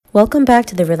Welcome back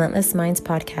to the Relentless Minds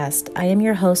podcast. I am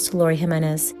your host, Lori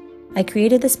Jimenez. I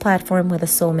created this platform with a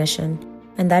sole mission,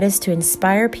 and that is to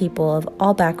inspire people of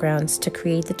all backgrounds to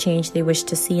create the change they wish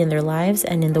to see in their lives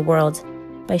and in the world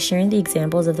by sharing the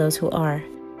examples of those who are.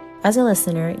 As a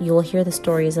listener, you will hear the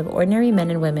stories of ordinary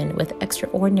men and women with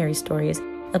extraordinary stories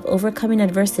of overcoming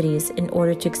adversities in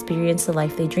order to experience the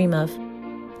life they dream of.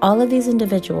 All of these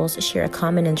individuals share a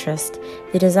common interest.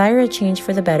 They desire a change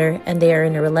for the better, and they are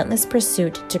in a relentless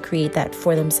pursuit to create that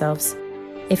for themselves.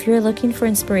 If you're looking for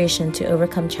inspiration to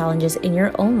overcome challenges in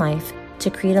your own life to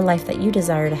create a life that you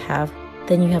desire to have,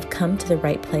 then you have come to the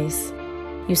right place.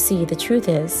 You see, the truth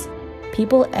is,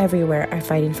 people everywhere are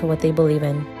fighting for what they believe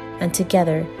in, and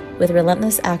together, with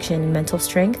relentless action and mental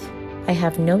strength, I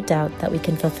have no doubt that we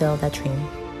can fulfill that dream.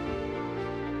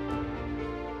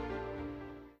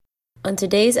 On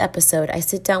today's episode, I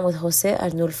sit down with Jose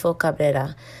Arnulfo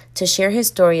Cabrera to share his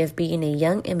story of being a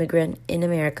young immigrant in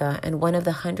America and one of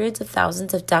the hundreds of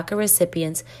thousands of DACA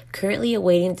recipients currently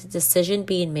awaiting the decision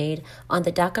being made on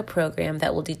the DACA program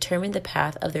that will determine the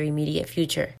path of their immediate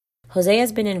future. Jose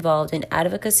has been involved in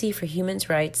advocacy for human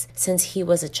rights since he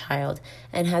was a child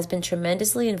and has been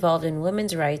tremendously involved in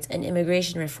women's rights and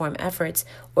immigration reform efforts,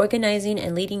 organizing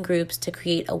and leading groups to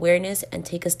create awareness and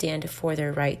take a stand for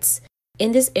their rights.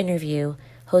 In this interview,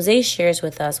 Jose shares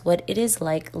with us what it is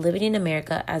like living in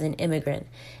America as an immigrant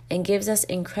and gives us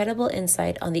incredible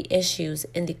insight on the issues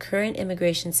in the current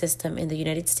immigration system in the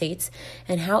United States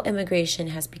and how immigration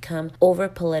has become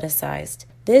over-politicized.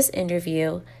 This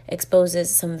interview exposes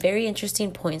some very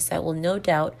interesting points that will no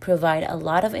doubt provide a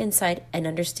lot of insight and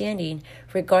understanding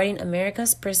regarding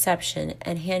America's perception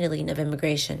and handling of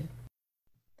immigration.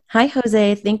 Hi,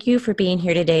 Jose. Thank you for being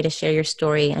here today to share your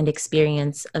story and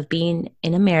experience of being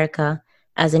in America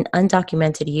as an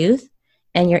undocumented youth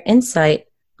and your insight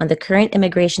on the current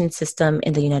immigration system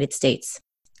in the United States.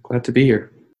 Glad to be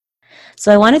here.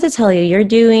 So I wanted to tell you, you're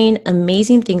doing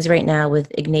amazing things right now with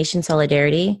Ignatian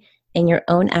Solidarity and your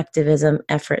own activism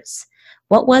efforts.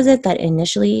 What was it that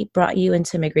initially brought you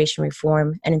into immigration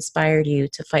reform and inspired you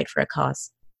to fight for a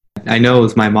cause? I know it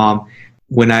was my mom.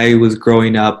 When I was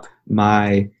growing up,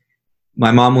 my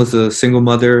mom was a single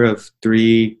mother of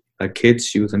three kids.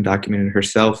 She was undocumented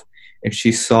herself, and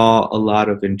she saw a lot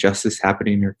of injustice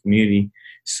happening in her community.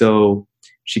 So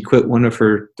she quit one of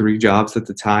her three jobs at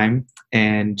the time,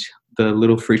 and the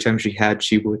little free time she had,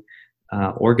 she would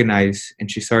organize, and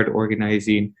she started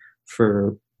organizing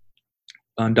for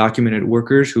undocumented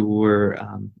workers who were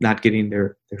not getting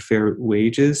their fair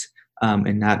wages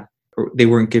and they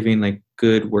weren't giving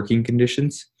good working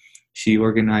conditions. She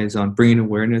organized on bringing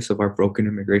awareness of our broken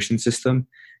immigration system.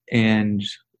 And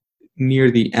near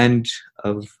the end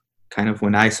of kind of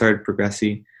when I started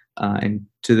progressing and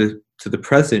to the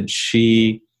present,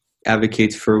 she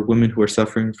advocates for women who are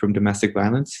suffering from domestic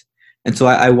violence. And so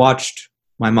I watched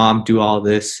my mom do all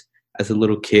this as a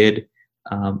little kid.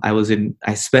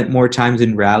 I spent more times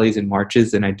in rallies and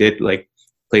marches than I did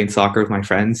playing soccer with my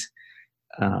friends.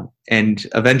 And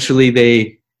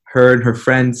eventually her and her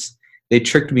friends, they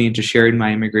tricked me into sharing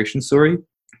my immigration story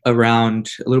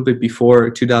around a little bit before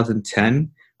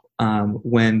 2010,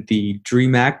 when the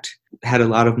DREAM Act had a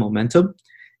lot of momentum,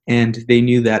 and they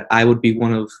knew that I would be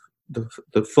one of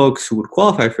the folks who would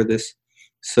qualify for this.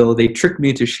 So they tricked me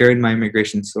into sharing my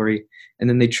immigration story, and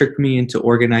then they tricked me into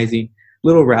organizing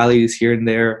little rallies here and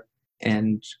there,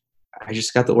 and I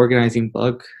just got the organizing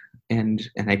bug, and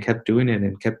I kept doing it,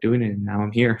 and now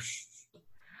I'm here.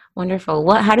 Wonderful.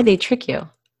 How did they trick you?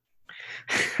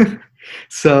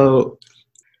 So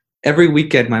every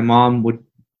weekend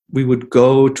we would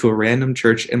go to a random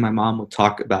church, and my mom would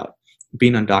talk about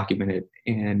being undocumented.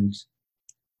 And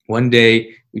one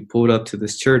day we pulled up to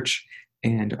this church,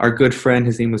 and our good friend,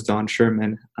 his name was Don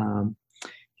Sherman,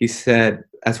 he said,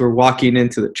 as we're walking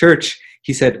into the church,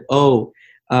 he said,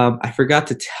 I forgot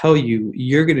to tell you,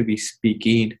 you're going to be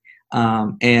speaking,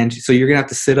 and so you're going to have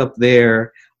to sit up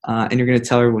there and you're going to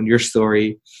tell everyone your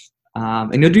story.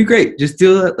 And you'll do great. Just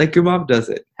do it like your mom does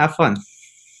it. Have fun.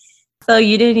 So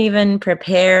you didn't even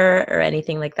prepare or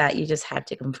anything like that. You just had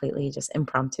to completely just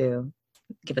impromptu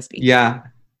give a speech. Yeah,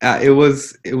 it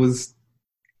was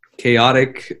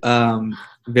chaotic. I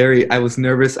was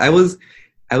nervous. I was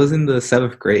in the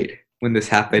 7th grade when this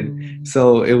happened.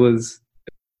 So it was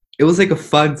like a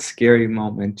fun, scary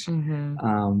moment.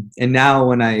 And now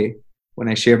when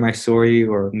I share my story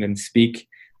or I'm going to speak,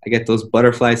 I get those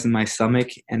butterflies in my stomach,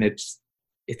 and it's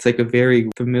like a very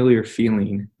familiar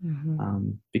feeling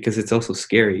because it's also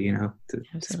scary,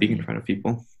 to speak in front of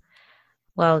people.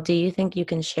 Well, do you think you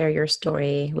can share your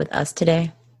story with us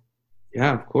today?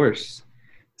 Yeah, of course.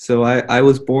 So I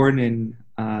was born in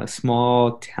a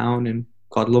small town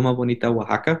called Loma Bonita,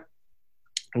 Oaxaca.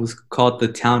 It was called the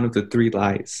town of the three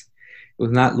lies. It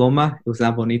was not Loma, it was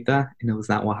not Bonita, and it was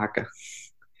not Oaxaca.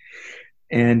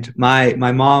 And my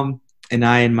mom and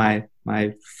I and my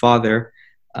father,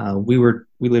 we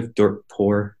lived dirt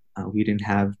poor. We didn't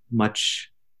have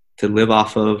much to live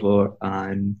off of,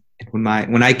 and when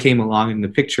I came along in the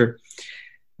picture,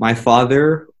 my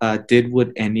father did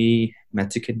what any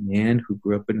Mexican man who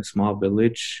grew up in a small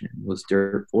village and was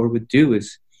dirt poor would do: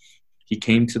 is he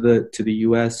came to the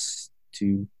U.S.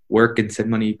 to work and send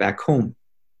money back home.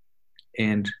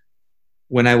 And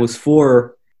when I was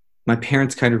 4, my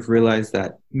parents kind of realized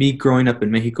that me growing up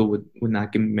in Mexico would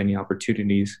not give me many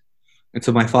opportunities. And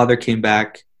so my father came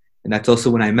back, and that's also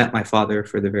when I met my father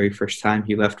for the very first time.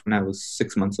 He left when I was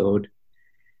 6 months old.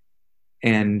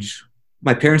 And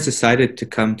my parents decided to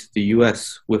come to the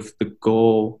US with the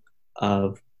goal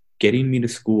of getting me to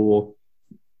school,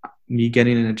 me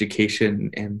getting an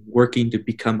education, and working to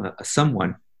become a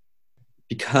someone.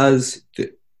 Because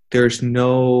there's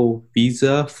no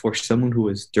visa for someone who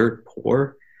is dirt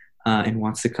poor and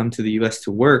wants to come to the U.S.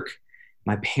 to work,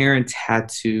 my parents had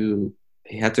to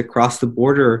cross the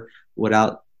border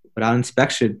without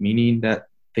inspection, meaning that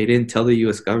they didn't tell the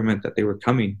U.S. government that they were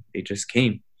coming. They just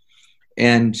came,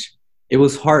 and it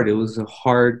was hard. It was a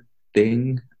hard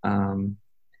thing.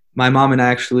 My mom and I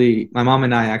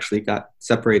actually got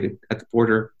separated at the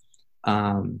border,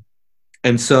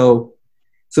 and so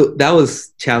that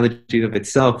was challenging of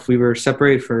itself. We were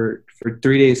separated for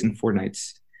 3 days and 4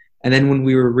 nights. And then when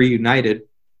we were reunited,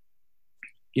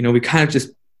 we kind of just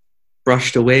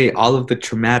brushed away all of the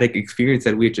traumatic experience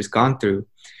that we had just gone through.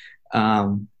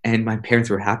 And my parents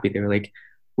were happy. They were like,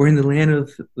 we're in the land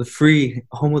of the free,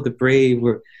 home of the brave.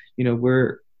 We're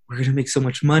going to make so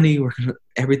much money.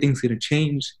 Everything's going to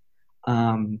change.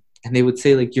 And they would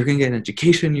say, like, you're going to get an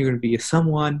education. You're going to be a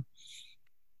someone.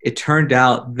 It turned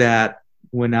out that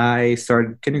when I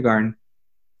started kindergarten,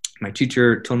 my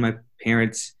teacher told my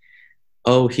parents,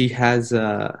 "Oh,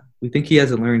 we think he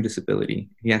has a learning disability.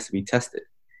 He has to be tested."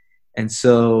 And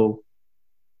so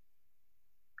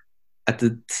at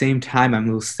the same time,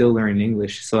 I'm still learning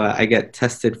English. So I get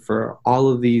tested for all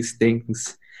of these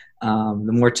things.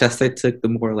 The more tests I took, the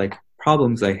more like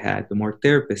problems I had, the more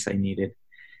therapists I needed.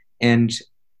 And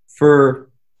for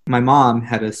my mom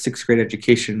had a 6th grade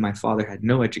education. My father had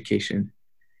no education.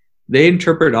 They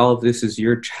interpret all of this as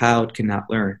your child cannot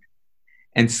learn.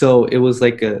 And so it was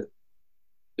like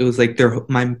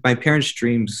my parents'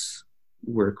 dreams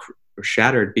were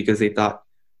shattered because they thought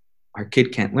our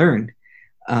kid can't learn.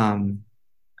 And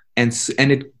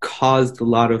it caused a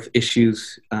lot of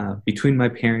issues between my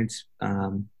parents,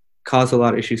 caused a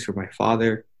lot of issues for my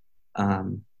father.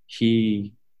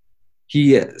 He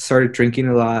started drinking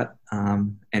a lot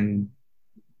and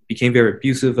became very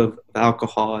abusive of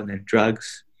alcohol and then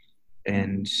drugs.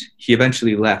 And he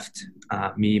eventually left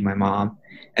me, my mom,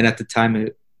 and at the time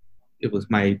it was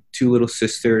my 2 little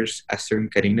sisters, Esther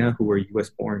and Karina, who were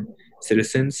U.S.-born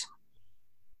citizens.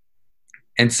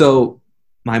 And so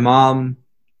my mom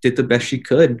did the best she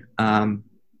could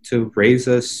to raise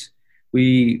us.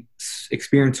 We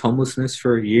experienced homelessness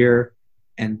for a year,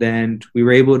 and then we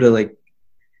were able to like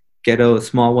get a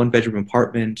small 1-bedroom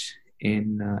apartment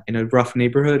in a rough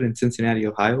neighborhood in Cincinnati,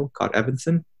 Ohio, called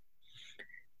Evanston.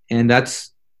 And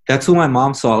that's when my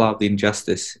mom saw a lot of the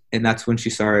injustice, and that's when she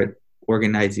started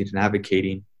organizing and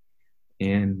advocating.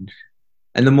 And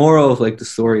the moral of like the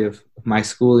story of my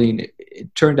schooling,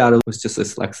 it turned out it was just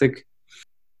dyslexic,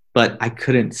 but I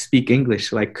couldn't speak English,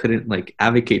 so I couldn't like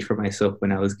advocate for myself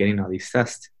when I was getting all these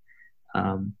tests.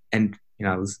 And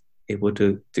I was able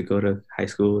to go to high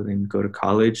school and then go to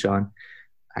college on.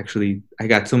 Actually, I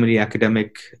got so many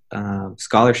academic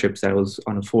scholarships that I was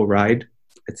on a full ride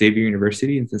at Xavier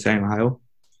University in Cincinnati, Ohio.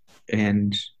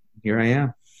 And here I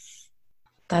am.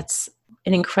 That's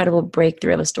an incredible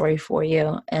breakthrough of a story for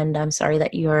you. And I'm sorry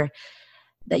that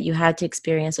you had to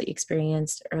experience what you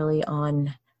experienced early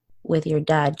on with your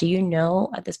dad. Do you know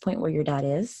at this point where your dad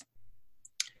is?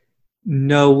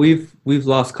 No, we've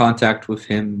lost contact with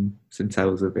him since I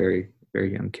was a very,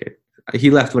 very young kid. He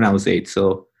left when I was 8,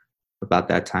 so about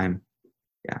that time.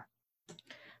 Yeah.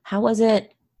 How was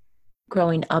it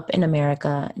growing up in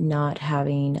America, not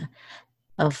having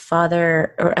a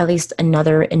father or at least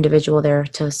another individual there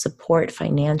to support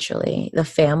financially the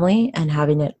family and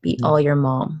having it be all your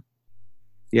mom?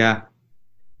 Yeah,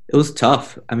 it was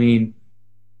tough. I mean,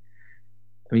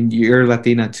 you're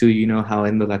Latina too. You know how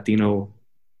in the Latino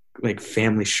like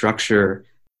family structure,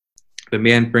 the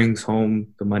man brings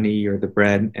home the money or the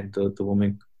bread, and the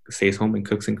woman stays home and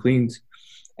cooks and cleans.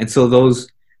 And so those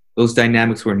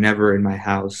dynamics were never in my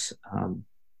house.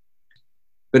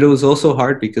 But it was also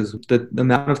hard because the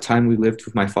amount of time we lived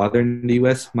with my father in the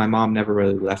US, my mom never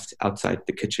really left outside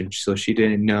the kitchen. So she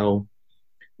didn't know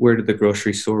where the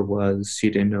grocery store was. She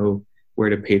didn't know where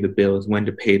to pay the bills, when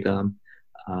to pay them.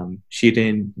 She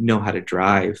didn't know how to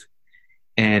drive.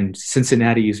 And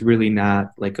Cincinnati is really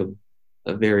not like a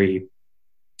very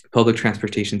public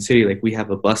transportation city. Like we have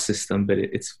a bus system, but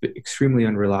it's extremely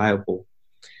unreliable.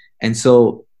 And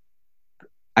so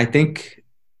I think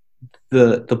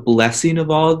the blessing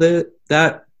of all of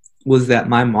that was that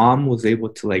my mom was able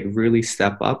to like really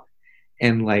step up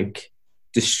and like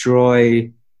destroy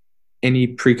any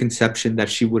preconception that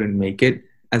she wouldn't make it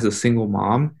as a single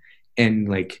mom. And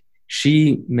like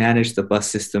she managed the bus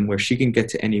system where she can get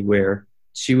to anywhere.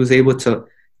 She was able to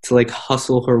like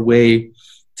hustle her way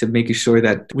to making sure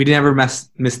that we never miss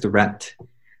the rent,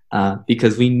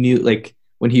 because we knew like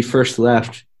when he first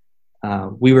left,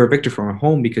 we were evicted from our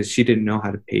home because she didn't know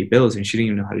how to pay bills and she didn't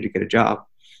even know how to get a job.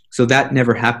 So that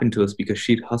never happened to us because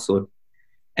she'd hustled.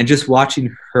 And just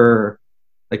watching her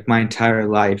like my entire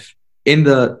life in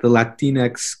the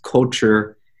Latinx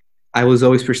culture, I was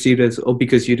always perceived as, oh,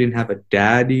 because you didn't have a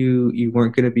dad, you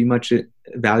weren't going to be much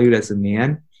valued as a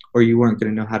man, or you weren't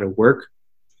going to know how to work.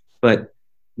 But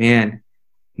man,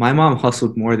 my mom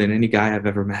hustled more than any guy I've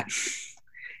ever met.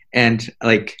 And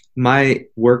like my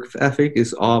work ethic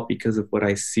is all because of what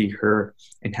I see her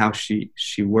and how she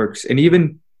works. And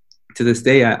even to this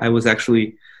day, I was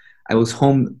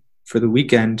home for the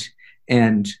weekend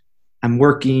and I'm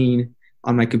working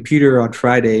on my computer on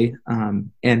Friday,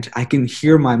 and I can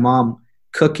hear my mom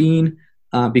cooking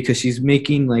because she's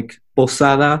making like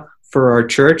posada for our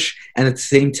church, and at the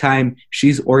same time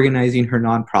she's organizing her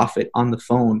nonprofit on the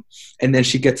phone. And then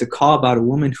she gets a call about a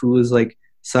woman who was like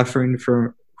suffering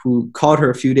from who called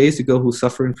her a few days ago who's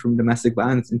suffering from domestic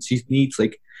violence, and she needs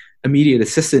like immediate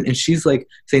assistance. And she's like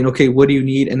saying, okay, what do you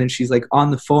need? And then she's like on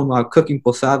the phone while cooking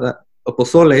posada a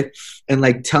pozole and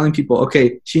like telling people,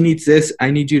 okay, she needs this, I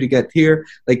need you to get here.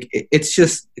 Like it's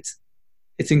just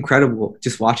it's incredible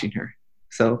just watching her.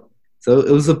 So it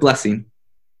was a blessing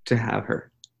to have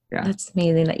her. Yeah. That's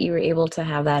amazing that you were able to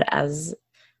have that as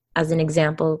an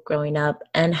example growing up.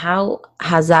 And how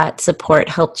has that support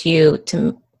helped you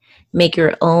to make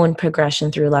your own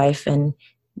progression through life and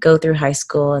go through high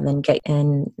school and then get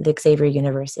in the Xavier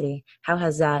University? How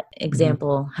has that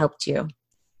example helped you?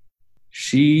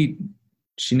 She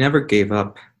never gave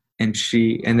up, and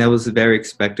that was very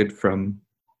expected from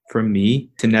me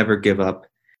to never give up.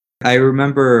 I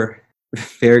remember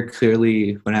very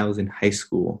clearly when I was in high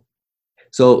school.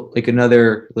 So like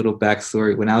another little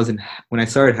backstory, when I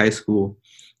started high school,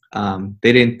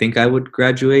 they didn't think I would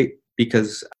graduate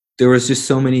because there was just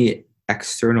so many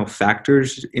external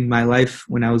factors in my life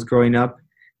when I was growing up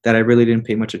that I really didn't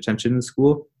pay much attention in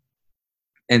school.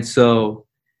 And so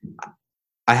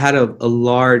I had a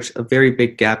very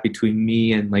big gap between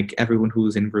me and like everyone who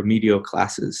was in remedial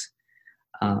classes.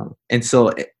 And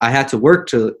so I had to work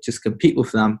to just compete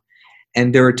with them.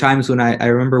 And there were times when I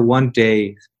remember one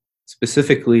day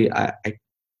specifically, it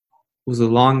was a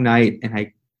long night and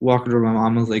I walked over to my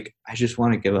mom. I was like, I just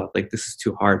want to give up. Like, this is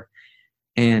too hard.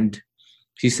 And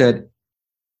she said,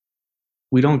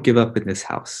 we don't give up in this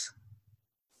house.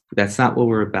 That's not what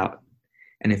we're about.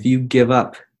 And if you give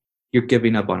up, you're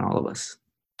giving up on all of us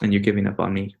and you're giving up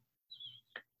on me.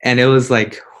 And it was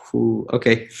like, ooh,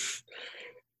 okay.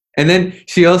 And then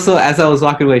she also, as I was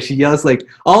walking away, she yells like,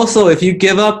 also, if you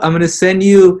give up, I'm going to send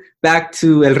you back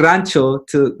to El Rancho,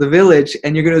 to the village,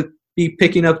 and you're going to be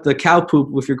picking up the cow poop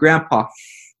with your grandpa.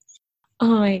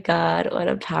 Oh my God, what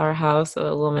a powerhouse of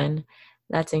a woman.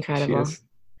 That's incredible.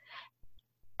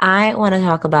 I want to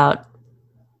talk about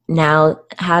now,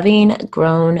 having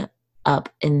grown up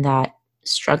in that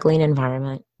struggling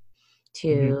environment,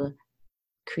 to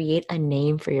create a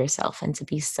name for yourself and to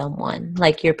be someone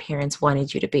like your parents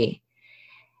wanted you to be.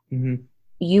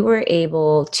 You were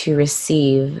able to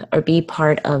receive or be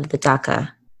part of the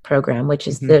DACA program, which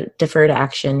is the Deferred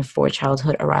Action for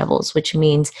Childhood Arrivals, which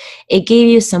means it gave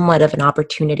you somewhat of an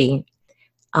opportunity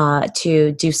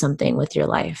to do something with your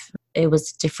life. It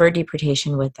was deferred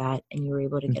deportation with that, and you were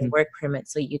able to get a work permit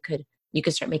so you could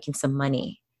start making some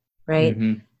money, right?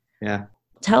 Yeah.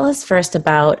 Tell us first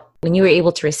about when you were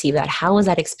able to receive that. How was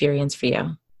that experience for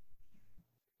you?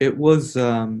 It was it's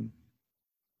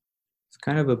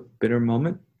kind of a bitter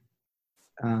moment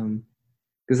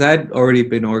because I'd already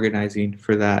been organizing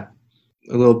for that.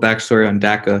 A little backstory on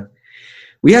DACA.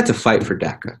 We had to fight for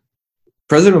DACA.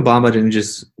 President Obama didn't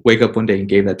just wake up one day and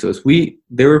gave that to us.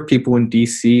 There were people in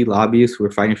DC, lobbyists, who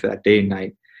were fighting for that day and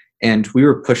night, and we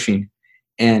were pushing,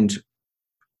 and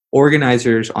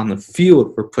organizers on the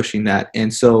field were pushing that.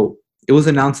 And so it was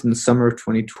announced in the summer of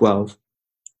 2012.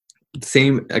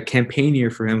 Same a campaign year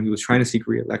for him. He was trying to seek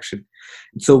re-election.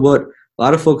 And so what a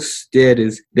lot of folks did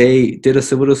is they did a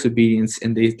civil disobedience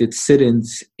and they did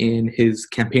sit-ins in his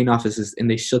campaign offices, and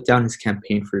they shut down his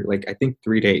campaign for like I think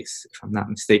 3 days, if I'm not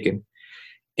mistaken.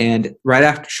 And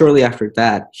shortly after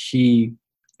that, he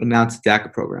announced the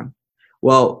DACA program.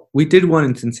 Well, we did one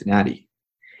in Cincinnati,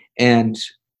 and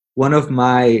one of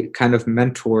my kind of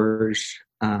mentors,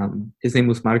 his name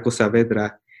was Marco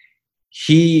Saavedra.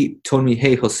 He told me,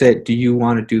 "Hey, Jose, do you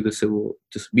want to do the civil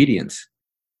disobedience?"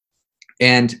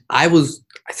 And I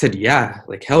said, "Yeah,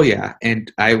 like hell yeah,"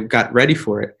 and I got ready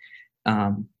for it.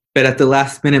 But at the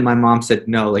last minute, my mom said,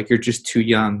 "No, like you're just too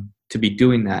young to be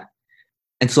doing that."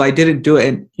 And so I didn't do it.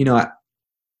 And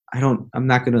I'm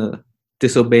not gonna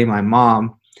disobey my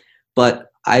mom,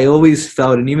 but I always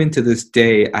felt, and even to this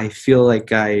day, I feel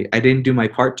like I didn't do my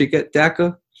part to get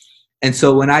DACA. And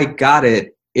so when I got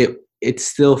it, it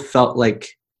still felt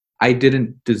like I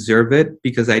didn't deserve it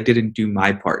because I didn't do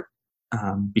my part.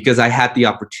 Because I had the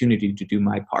opportunity to do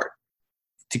my part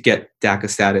to get DACA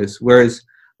status. Whereas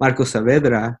Marco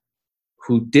Saavedra,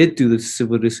 who did do the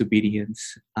civil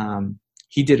disobedience,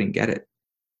 he didn't get it.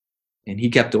 And he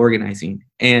kept organizing.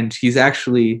 And he's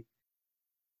actually,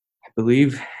 I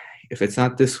believe, if it's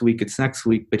not this week, it's next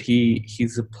week, but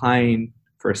he's applying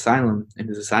for asylum, and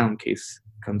his asylum case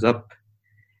comes up.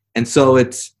 And so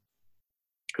it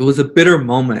was a bitter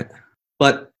moment,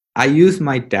 but I used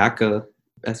my DACA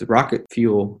as a rocket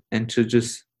fuel and to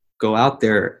just go out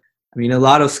there. I mean, a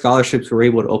lot of scholarships were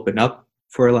able to open up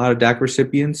for a lot of DACA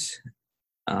recipients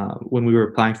when we were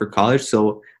applying for college.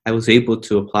 So I was able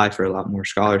to apply for a lot more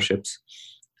scholarships.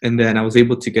 And then I was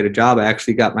able to get a job. I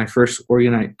actually got my first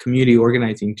community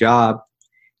organizing job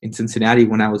in Cincinnati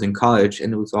when I was in college.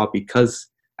 And it was all because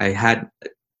I had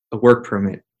a work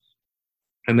permit.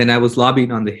 And then I was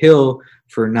lobbying on the Hill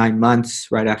for 9 months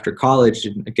right after college.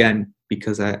 And again,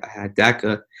 because I had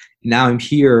DACA. Now I'm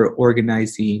here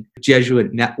organizing a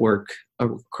Jesuit network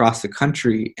across the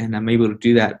country. And I'm able to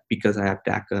do that because I have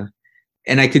DACA.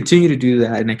 And I continue to do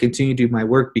that, and I continue to do my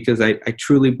work because I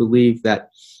truly believe that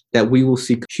we will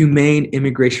see humane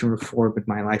immigration reform in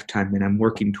my lifetime, and I'm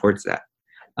working towards that.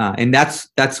 And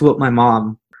that's what my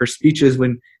mom, her speeches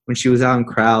when she was out in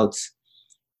crowds,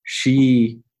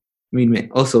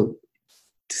 also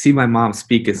to see my mom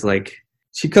speak is like,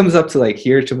 she comes up to like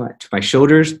here to my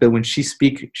shoulders, but when she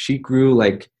speaks, she grew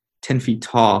like 10 feet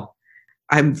tall.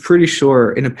 I'm pretty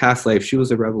sure in a past life she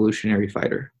was a revolutionary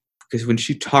fighter. Because when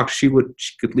she talked, she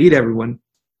could lead everyone.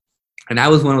 And I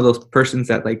was one of those persons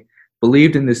that like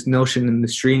believed in this notion, in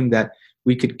this dream that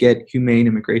we could get humane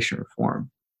immigration reform.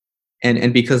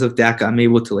 And because of DACA, I'm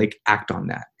able to like act on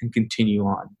that and continue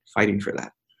on fighting for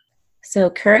that. So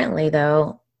currently,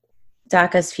 though,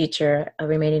 DACA's future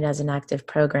remaining as an active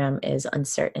program is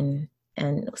uncertain.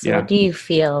 And so What do you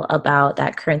feel about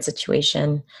that current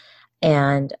situation,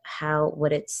 and how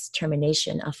would its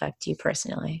termination affect you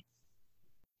personally?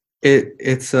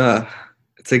 It's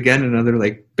again another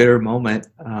like bitter moment.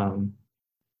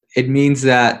 It means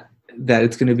that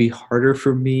it's going to be harder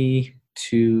for me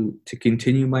to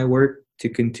continue my work, to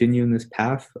continue in this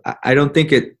path. I don't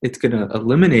think it's going to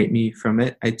eliminate me from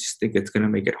it. I just think it's going to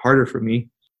make it harder for me.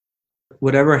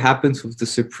 Whatever happens with the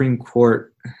Supreme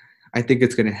Court, I think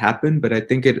it's going to happen. But I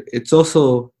think it's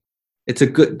a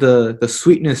good, the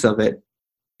sweetness of it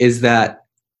is that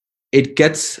it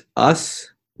gets us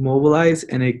mobilized,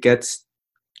 and it gets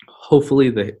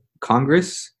hopefully the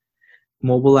Congress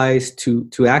mobilized to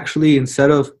actually,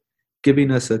 instead of giving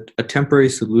us a temporary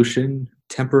solution,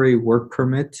 temporary work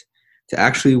permit, to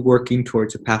actually working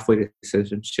towards a pathway to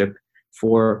citizenship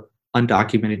for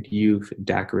undocumented youth and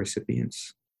DACA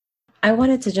recipients. I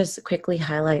wanted to just quickly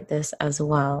highlight this as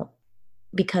well,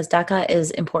 because DACA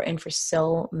is important for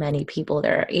so many people.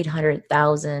 There are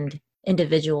 800,000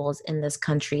 individuals in this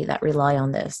country that rely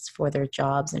on this for their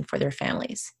jobs and for their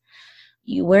families.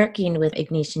 You working with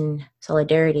Ignatian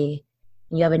Solidarity,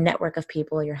 and you have a network of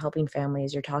people, you're helping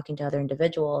families, you're talking to other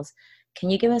individuals.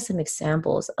 Can you give us some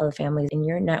examples of families in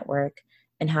your network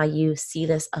and how you see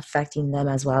this affecting them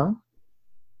as well?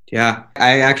 Yeah,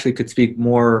 I actually could speak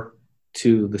more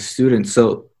to the students.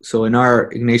 So in our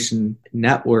Ignatian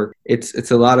network, it's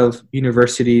a lot of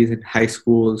universities and high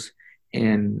schools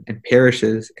and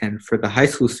parishes. And for the high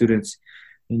school students,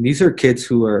 I mean, these are kids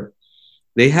who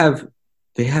they have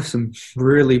some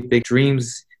really big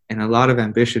dreams and a lot of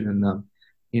ambition in them.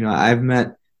 I've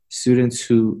met students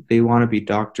who they want to be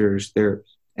doctors. They're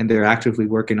actively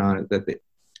working on it. That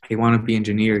they want to be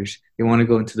engineers. They want to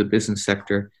go into the business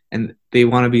sector, and they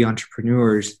want to be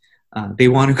entrepreneurs. They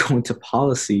want to go into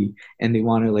policy, and they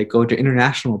want to like go into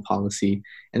international policy,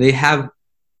 and they have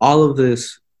all of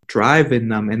this drive in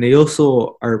them, and they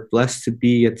also are blessed to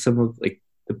be at some of like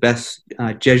the best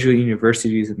Jesuit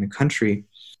universities in the country.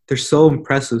 They're so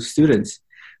impressive students,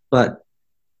 but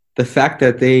the fact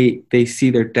that they see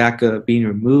their DACA being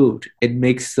removed, it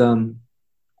makes them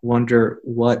wonder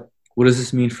what does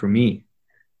this mean for me?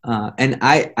 And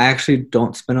I actually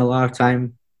don't spend a lot of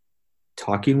time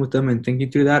talking with them and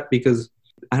thinking through that, because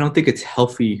I don't think it's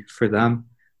healthy for them.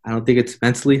 I don't think it's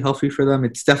mentally healthy for them.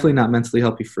 It's definitely not mentally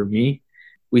healthy for me.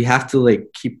 We have to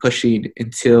like keep pushing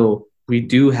until we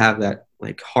do have that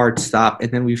like hard stop,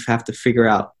 and then we have to figure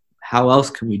out how else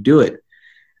can we do it.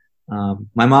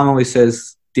 My mom always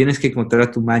says, "Tienes que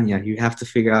encontrar tu maña." You have to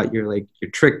figure out your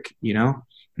trick, you know.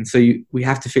 And so we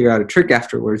have to figure out a trick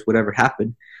afterwards, whatever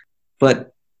happened.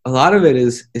 But a lot of it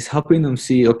is helping them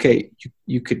see, okay,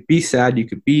 you could be sad, you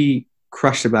could be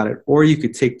crushed about it, or you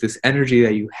could take this energy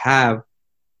that you have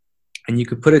and you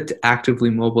could put it to actively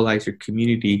mobilize your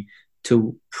community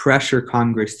to pressure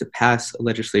Congress to pass a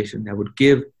legislation that would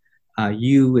give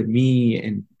you and me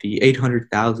and the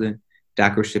 800,000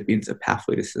 DACA recipients a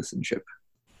pathway to citizenship.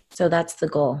 So that's the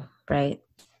goal, right?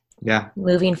 Yeah.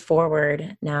 Moving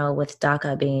forward now with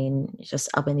DACA being just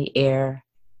up in the air,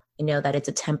 you know that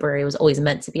it was always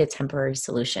meant to be a temporary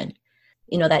solution.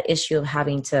 You know, that issue of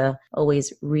having to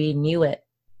always renew it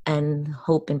and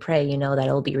hope and pray, you know, that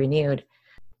it'll be renewed.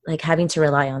 Like having to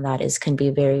rely on that can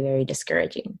be very, very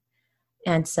discouraging.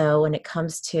 And so when it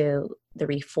comes to the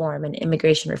reform and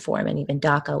immigration reform and even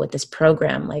DACA with this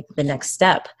program, like the next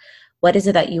step, what is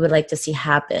it that you would like to see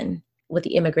happen with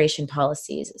the immigration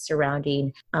policies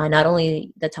surrounding not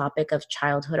only the topic of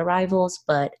childhood arrivals,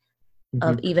 but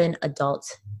of even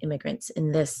adult immigrants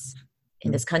in this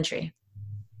country?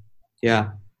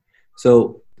 Yeah.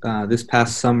 So this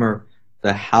past summer,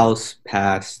 the House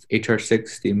passed H.R.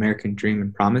 6, the American Dream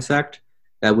and Promise Act,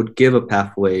 that would give a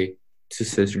pathway to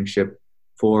citizenship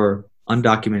for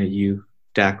undocumented youth,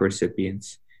 DACA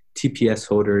recipients, TPS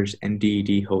holders, and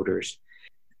DED holders.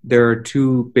 There are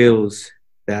two bills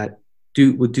that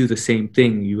would do the same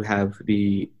thing. You have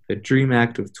the Dream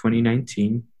Act of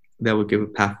 2019 that would give a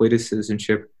pathway to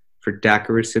citizenship for DACA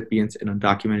recipients and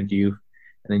undocumented youth.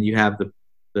 And then you have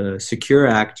the Secure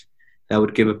Act that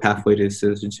would give a pathway to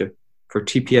citizenship for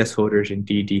TPS holders and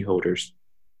DD holders.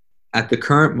 At the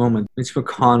current moment, Mitch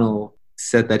McConnell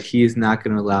said that he is not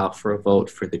going to allow for a vote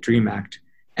for the Dream Act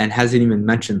and hasn't even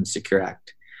mentioned the Secure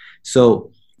Act.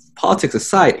 So politics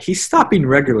aside, he's stopping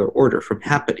regular order from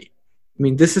happening. I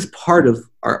mean, this is part of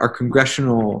our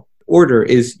congressional order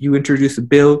is you introduce a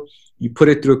bill, you put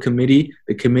it through a committee,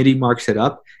 the committee marks it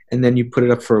up, and then you put it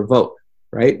up for a vote,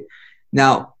 right?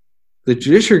 Now, the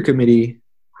Judiciary Committee,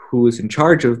 who is in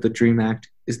charge of the Dream Act,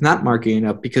 is not marking it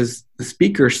up because the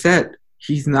speaker said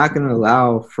he's not going to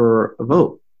allow for a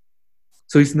vote.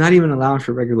 So he's not even allowing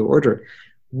for regular order.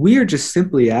 We are just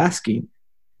simply asking,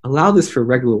 allow this for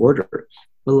regular order.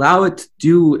 Allow it to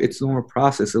do its normal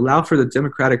process. Allow for the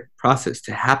democratic process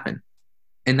to happen.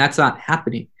 And that's not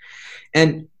happening.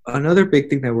 And another big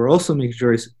thing that we're also making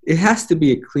sure is it has to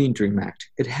be a clean Dream Act.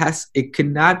 It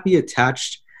cannot be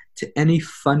attached to any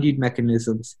funding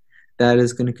mechanisms that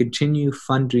is going to continue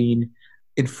funding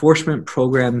enforcement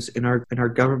programs in our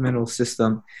governmental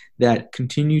system that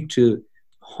continue to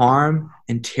harm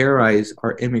and terrorize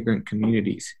our immigrant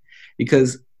communities.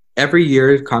 Because every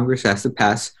year Congress has to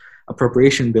pass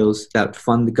appropriation bills that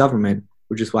fund the government,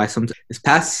 which is why this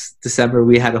past December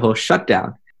we had a whole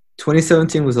shutdown.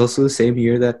 2017 was also the same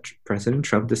year that President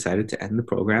Trump decided to end the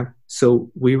program.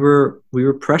 So we were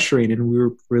pressuring and we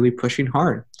were really pushing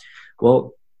hard.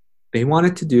 Well, they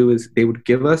wanted to do is they would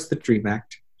give us the Dream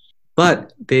Act,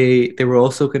 but they were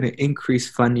also going to increase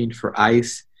funding for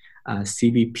ICE,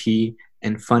 CBP,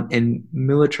 and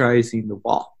militarizing the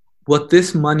wall. What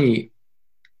this money,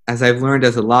 as I've learned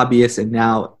as a lobbyist and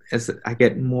now as I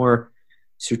get more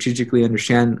strategically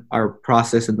understand our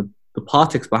process and the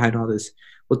politics behind all this,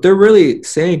 what they're really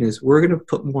saying is we're going to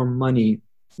put more money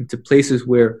into places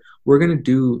where we're going to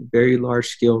do very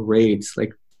large-scale raids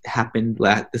like happened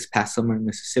this past summer in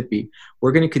Mississippi.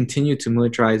 We're going to continue to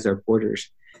militarize our borders.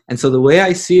 And so the way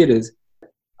I see it is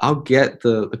I'll get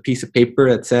the piece of paper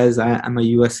that says I'm a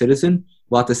U.S. citizen,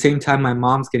 while at the same time my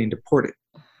mom's getting deported.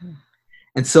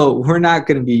 And so we're not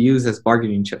going to be used as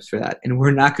bargaining chips for that. And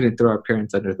we're not going to throw our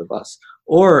parents under the bus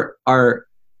or our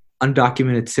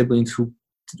undocumented siblings who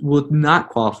will not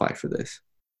qualify for this.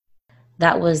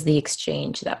 That was the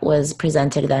exchange that was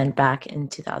presented then back in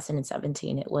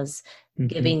 2017. It was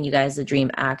giving you guys the Dream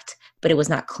Act, but it was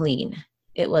not clean.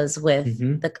 It was with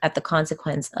at the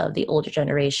consequence of the older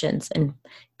generations and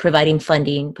providing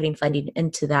funding, putting funding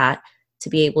into that to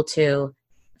be able to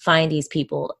find these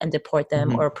people and deport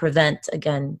them or prevent,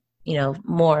 again,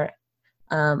 more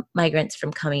migrants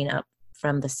from coming up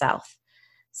from the South.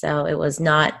 So it was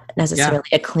not necessarily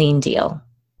a clean deal.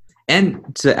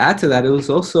 And to add to that, it was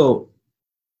also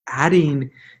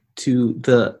adding to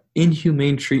the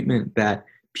inhumane treatment that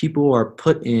people are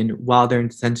put in while they're in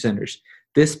detention centers.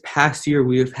 This past year,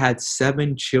 we have had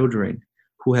 7 children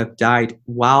who have died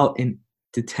while in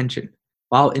detention,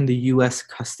 while in the U.S.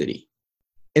 custody.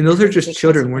 And those are just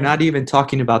children. We're not even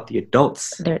talking about the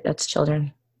adults. That's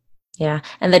children. Yeah.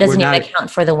 And that doesn't even account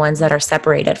for the ones that are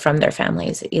separated from their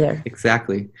families either.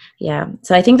 Exactly. Yeah.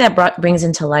 So I think that brings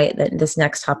into light that this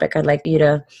next topic I'd like you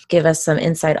to give us some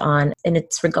insight on, and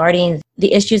it's regarding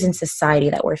the issues in society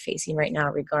that we're facing right now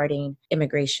regarding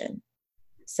immigration.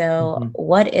 So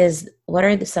what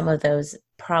are some of those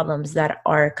problems that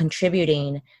are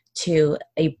contributing to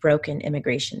a broken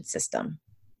immigration system?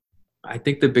 I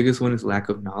think the biggest one is lack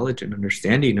of knowledge and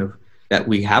understanding of that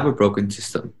we have a broken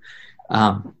system.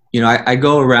 I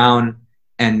go around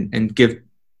and give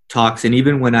talks, and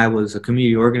even when I was a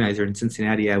community organizer in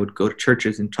Cincinnati, I would go to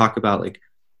churches and talk about, like,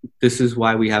 this is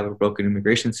why we have a broken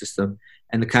immigration system.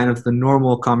 And the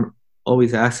normal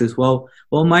always asks is, well,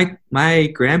 my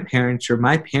grandparents or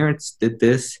my parents did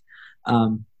this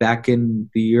back in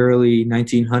the early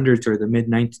 1900s or the mid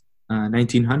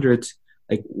 1900s.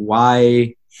 Like,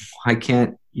 why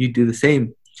can't you do the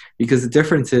same? Because the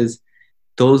difference is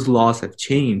those laws have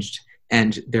changed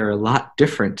and they're a lot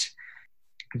different.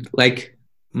 Like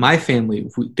my family,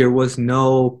 there was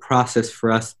no process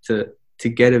for us to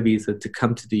get a visa to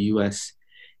come to the U.S.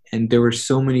 And there were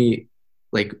so many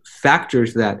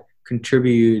factors that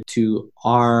contributed to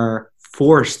our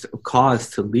forced cause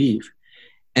to leave.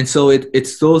 And so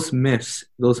it's those myths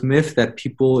that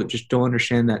people just don't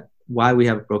understand, that why we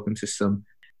have a broken system.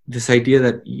 This idea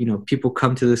that, people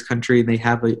come to this country and they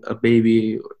have a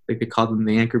baby, like they call them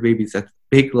the anchor babies. That's a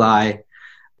big lie.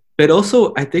 But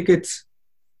also, I think it's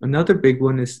another big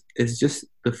one is just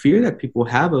the fear that people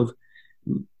have of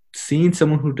seeing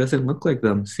someone who doesn't look like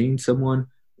them, seeing someone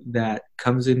that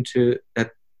comes into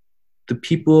that the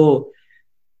people,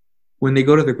 when they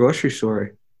go to the grocery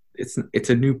store, it's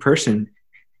a new person,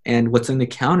 and what's on the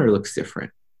counter looks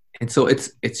different. And so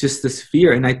it's just this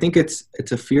fear. And I think it's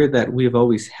a fear that we've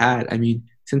always had. I mean,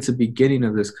 since the beginning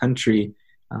of this country,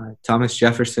 Thomas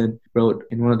Jefferson wrote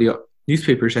in one of the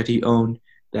newspapers that he owned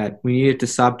that we needed to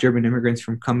stop German immigrants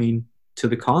from coming to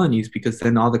the colonies, because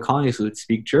then all the colonies would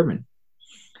speak German.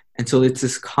 And so it's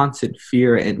this constant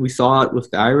fear. And we saw it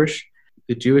with the Irish,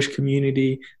 the Jewish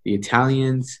community, the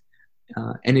Italians,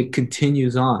 and it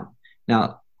continues on.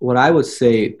 Now, what I would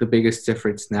say the biggest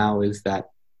difference now is that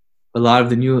a lot of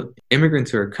the new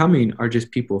immigrants who are coming are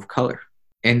just people of color.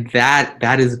 And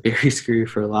that is very scary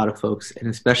for a lot of folks, and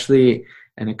especially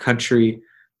in a country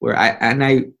where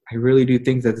I really do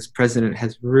think that this president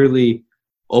has really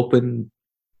opened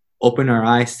our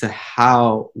eyes to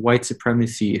how white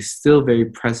supremacy is still very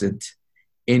present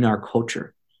in our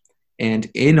culture and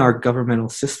in our governmental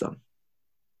system.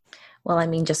 Well, I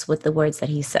mean, just with the words that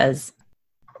he says,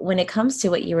 when it comes to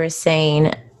what you were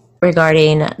saying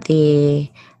regarding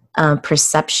the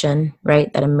perception,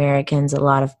 right, that Americans, a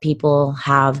lot of people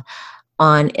have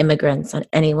on immigrants, on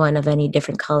anyone of any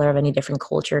different color, of any different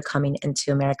culture coming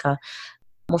into America.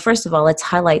 Well, first of all, let's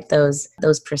highlight those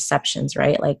perceptions,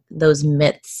 right? Like those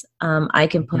myths. I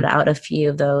can put out a few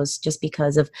of those just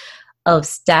because of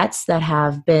stats that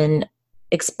have been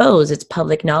exposed. It's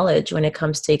public knowledge when it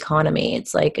comes to economy.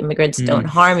 It's like immigrants don't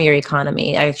harm your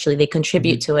economy. Actually, they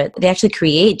contribute to it. They actually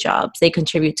create jobs. They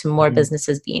contribute to more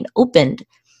businesses being opened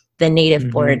than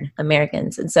native-born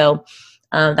Americans. And so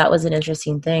that was an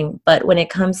interesting thing. But when it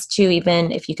comes to,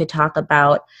 even if you could talk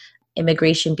about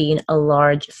immigration being a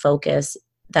large focus,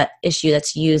 that issue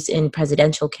that's used in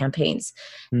presidential campaigns,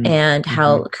 and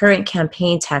how current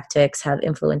campaign tactics have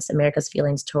influenced America's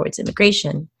feelings towards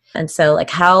immigration. And so, like,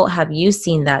 how have you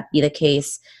seen that be the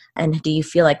case? And do you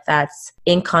feel like that's,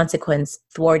 in consequence,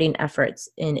 thwarting efforts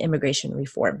in immigration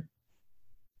reform?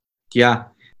 Yeah.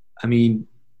 I mean,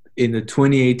 in the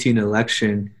 2018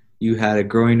 election, you had a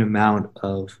growing amount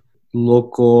of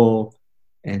local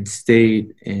and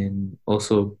state and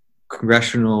also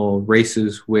congressional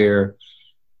races where,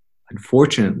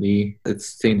 unfortunately,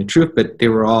 it's saying the truth, but they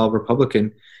were all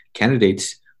Republican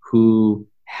candidates who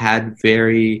had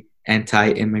very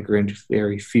anti-immigrant,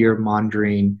 very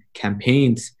fear-mongering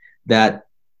campaigns that,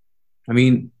 I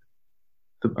mean,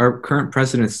 our current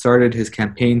president started his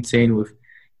campaign saying with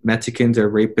Mexicans are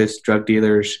rapists, drug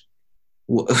dealers,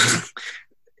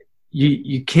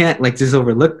 you can't like just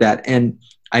overlook that. And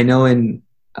I know in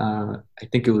I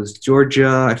think it was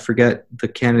Georgia, I forget the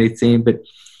candidate's name, but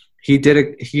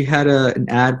he had an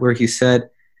ad where he said,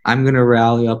 I'm going to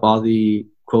rally up all the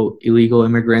quote illegal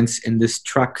immigrants in this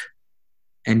truck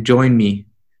and join me.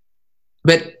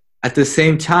 But at the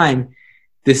same time,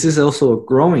 this is also a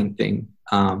growing thing.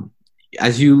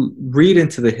 As you read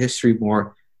into the history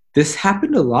more, this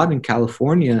happened a lot in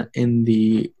California in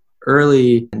the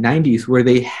early 90s, where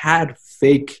they had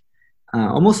fake,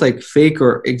 almost like fake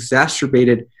or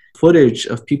exacerbated footage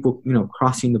of people,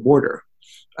 crossing the border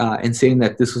and saying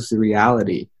that this was the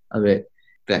reality of it,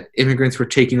 that immigrants were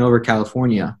taking over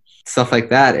California, stuff like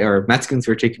that, or Mexicans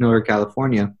were taking over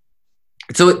California.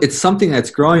 So it's something that's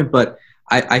growing, but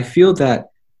I feel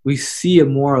that we see a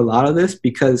lot of this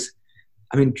because,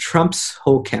 Trump's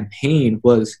whole campaign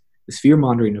was this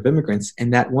fear-mongering of immigrants,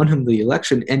 and that won him the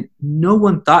election, and no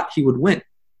one thought he would win.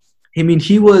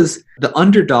 He was the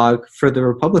underdog for the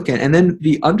Republican, and then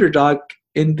the underdog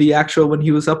in the actual when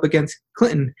he was up against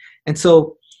Clinton. And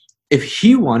so if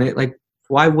he won it, like,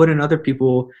 why wouldn't other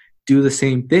people do the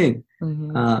same thing?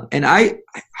 Mm-hmm. And I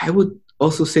would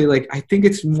also say, like, I think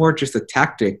it's more just a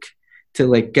tactic to,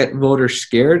 like, get voters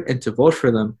scared and to vote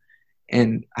for them.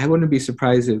 And I wouldn't be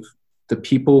surprised if the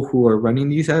people who are running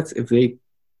these ads, if they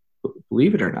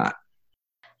believe it or not.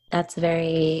 That's a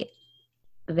very,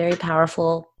 very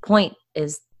powerful point.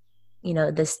 Is,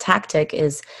 this tactic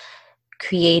is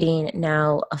creating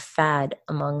now a fad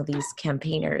among these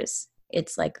campaigners.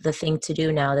 It's like the thing to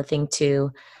do now, the thing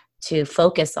to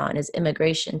focus on is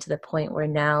immigration, to the point where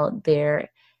now they're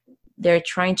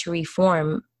trying to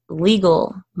reform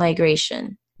legal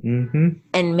migration. Mm-hmm.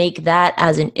 And make that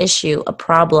as an issue, a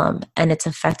problem, and it's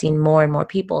affecting more and more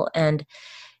people. And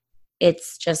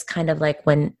it's just kind of like,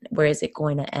 where is it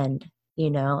going to end?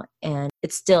 And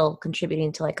it's still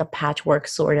contributing to like a patchwork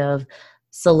sort of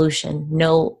solution,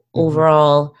 no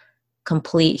overall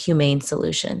complete humane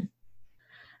solution.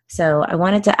 So I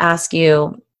wanted to ask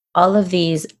you, all of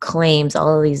these claims,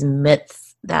 all of these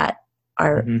myths that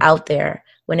are out there,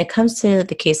 when it comes to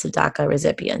the case of DACA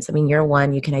recipients, you're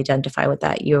one, you can identify with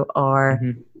that. You are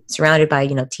surrounded by,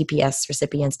 TPS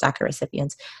recipients, DACA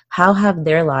recipients. How have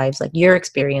their lives, like your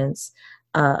experience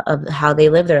of how they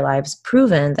live their lives,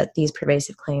 proven that these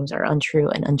pervasive claims are untrue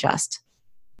and unjust?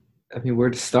 Where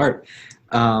to start?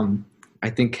 I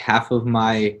think half of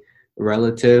my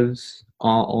relatives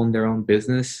all own their own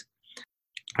business.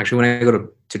 Actually, when I go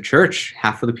to church,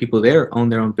 half of the people there own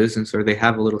their own business, or they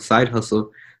have a little side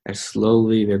hustle.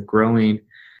 They're growing.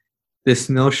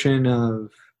 This notion of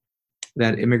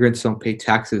that immigrants don't pay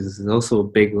taxes is also a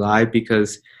big lie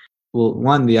because, well,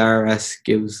 one, the IRS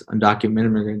gives undocumented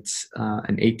immigrants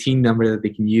an 18 number that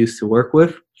they can use to work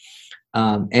with.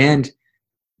 And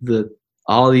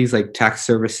all these like tax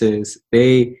services,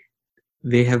 they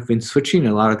have been switching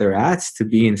a lot of their ads to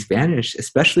be in Spanish,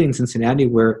 especially in Cincinnati,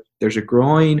 where there's a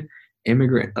growing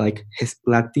immigrant, like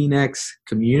Latinx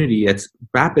community that's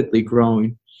rapidly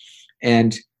growing.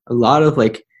 And a lot of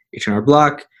like H&R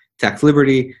Block, Tax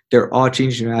Liberty, they're all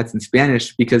changing their ads in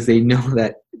Spanish because they know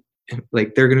that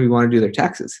like they're going to want to do their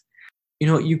taxes.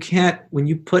 You can't, when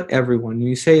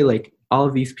you say like all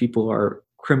of these people are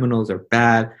criminals or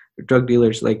bad or drug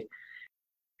dealers, like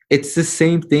it's the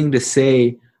same thing to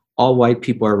say all white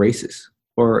people are racist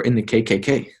or in the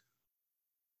KKK,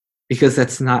 because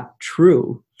that's not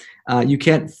true. You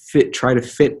can't try to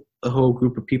fit a whole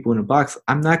group of people in a box.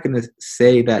 I'm not going to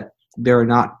say that there are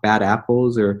not bad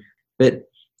apples, but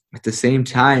at the same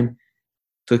time,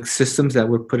 the systems that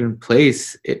were put in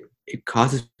place, it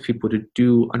causes people to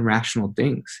do irrational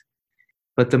things.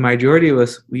 But the majority of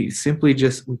us, we simply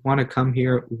we want to come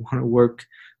here, we want to work,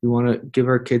 we want to give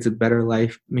our kids a better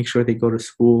life, make sure they go to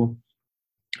school,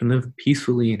 and live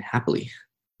peacefully and happily.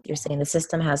 You're saying the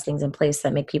system has things in place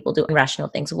that make people do irrational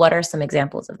things. What are some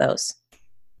examples of those?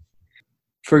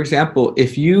 For example,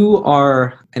 if you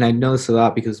are, and I know this a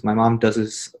lot because my mom does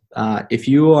this, if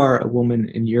you are a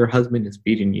woman and your husband is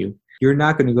beating you, you're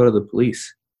not going to go to the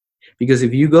police. Because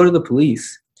if you go to the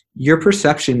police, your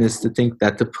perception is to think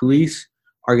that the police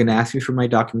are going to ask me for my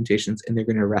documentations and they're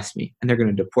going to arrest me and they're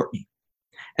going to deport me.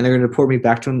 And they're going to deport me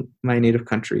back to my native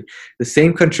country, the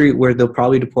same country where they'll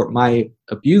probably deport my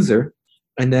abuser,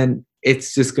 and then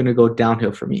it's just going to go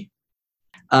downhill for me.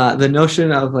 The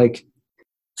notion of like,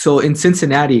 so in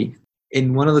Cincinnati,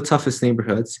 in one of the toughest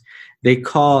neighborhoods, they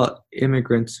call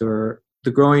immigrants or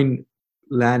the growing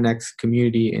Latinx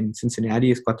community in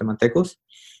Cincinnati is Guatemaltecos.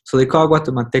 So they call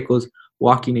Guatemaltecos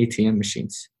walking ATM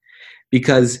machines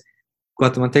because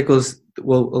Guatemaltecos,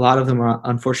 well, a lot of them are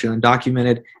unfortunately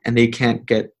undocumented and they can't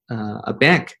get a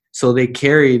bank. So they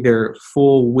carry their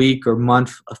full week or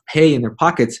month of pay in their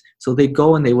pockets. So they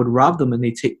go and they would rob them and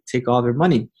they take all their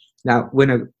money. Now,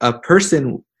 when a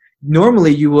person,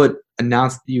 normally you would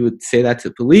say that to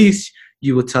the police,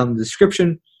 you would tell them the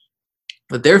description.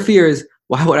 But their fear is,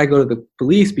 why would I go to the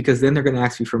police? Because then they're going to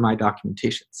ask me for my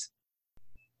documentations.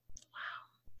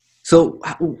 So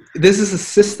this is a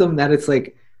system that it's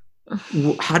like,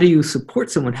 how do you support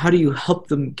someone? How do you help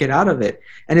them get out of it?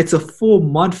 And it's a full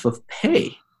month of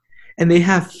pay. And they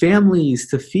have families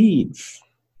to feed.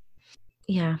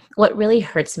 Yeah. What really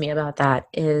hurts me about that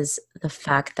is the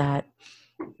fact that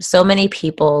so many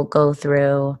people go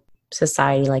through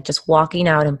society, like just walking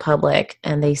out in public,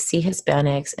 and they see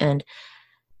Hispanics. And,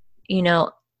 you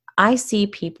know, I see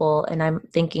people and I'm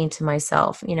thinking to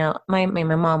myself, you know, my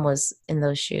mom was in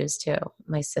those shoes too,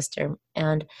 my sister.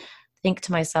 And think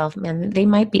to myself, man, they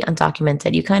might be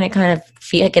undocumented. You kind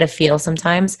of get a feel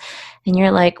sometimes. And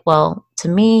you're like, well, to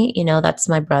me, you know, that's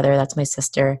my brother, that's my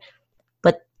sister.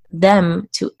 But them,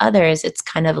 to others, it's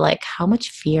kind of like, how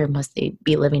much fear must they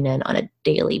be living in on a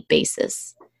daily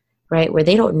basis, right? Where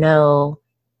they don't know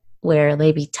where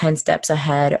they be 10 steps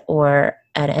ahead or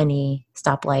at any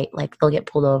stoplight, like they'll get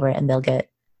pulled over and they'll get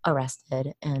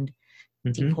arrested and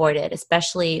deported,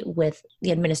 especially with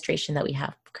the administration that we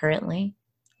have currently,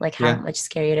 like how much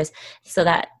scarier it is. So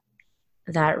that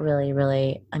really,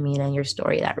 really, I mean, and your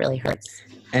story, that really hurts.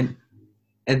 And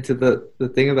to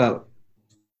the thing about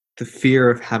the fear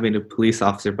of having a police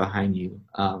officer behind you,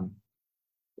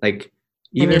 like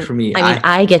even for me,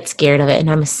 I get scared of it, and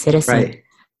I'm a citizen. Right.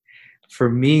 For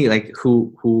me, like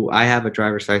who I have a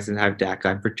driver's license, I have DACA,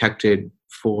 I'm protected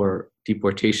for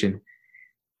deportation.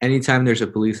 Anytime there's a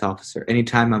police officer,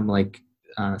 anytime I'm like,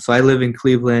 so I live in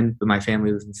Cleveland, but my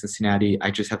family lives in Cincinnati. I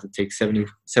just have to take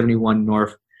 71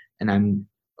 north, and I'm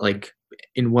like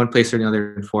in one place or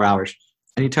another in 4 hours.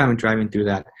 Anytime I'm driving through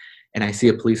that and I see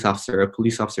a police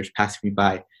officer's passing me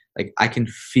by, like I can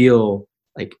feel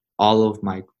like all of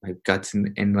my guts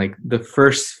and like the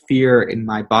first fear in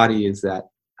my body is that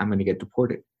I'm going to get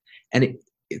deported. And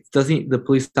the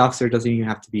police officer doesn't even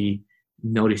have to be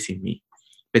noticing me.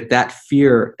 But that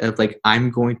fear of like, I'm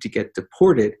going to get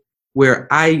deported, where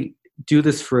I do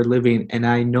this for a living and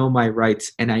I know my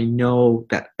rights and I know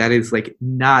that that is like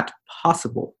not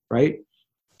possible, right?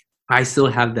 I still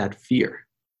have that fear.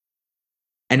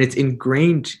 And it's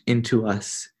ingrained into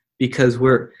us because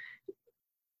we're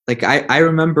like, I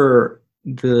remember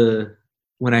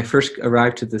when I first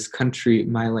arrived to this country,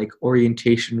 my like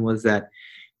orientation was that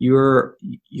you're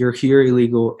here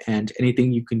illegal and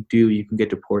anything you can do, you can get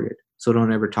deported. So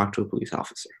don't ever talk to a police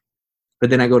officer. But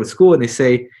then I go to school and they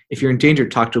say, if you're in danger,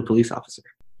 talk to a police officer.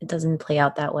 It doesn't play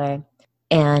out that way.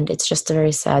 And it's just a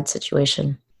very sad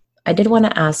situation. I did want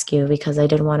to ask you, because I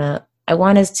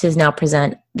wanted to now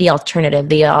present the alternative,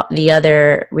 the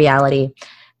other reality.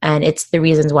 And it's the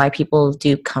reasons why people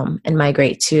do come and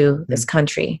migrate to this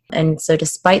country. And so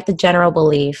despite the general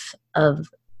belief of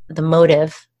the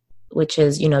motive, which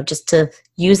is, you know, just to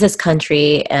use this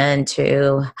country and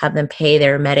to have them pay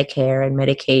their Medicare and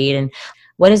Medicaid, and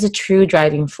what is a true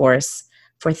driving force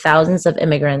for thousands of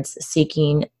immigrants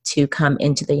seeking to come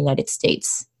into the United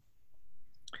States?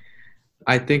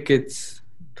 I think it's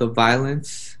the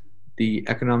violence, the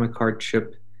economic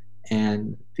hardship,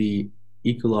 and the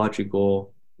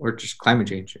ecological or just climate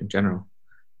change in general.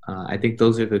 I think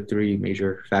those are the three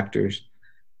major factors.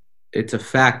 It's a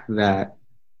fact that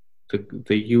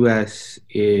the U.S.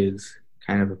 is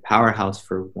kind of a powerhouse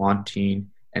for wanting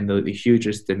and the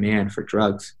hugest demand for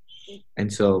drugs.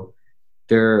 And so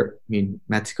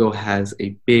Mexico has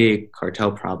a big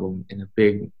cartel problem and a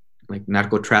big like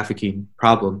narco trafficking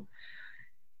problem.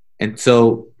 And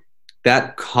so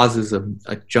that causes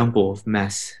a jumble of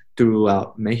mess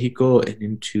throughout Mexico and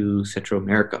into Central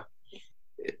America.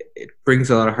 It brings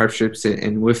a lot of hardships,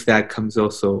 and with that comes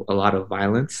also a lot of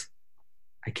violence.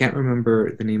 I can't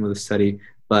remember the name of the study,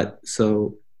 but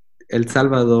so El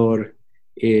Salvador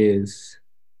is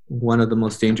one of the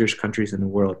most dangerous countries in the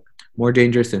world, more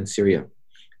dangerous than Syria.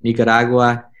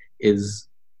 Nicaragua is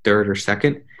third or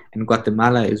second, and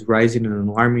Guatemala is rising at an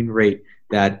alarming rate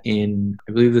that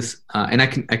I believe this, and I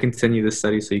can send you this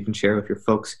study so you can share with your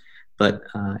folks, but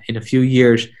in a few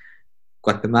years,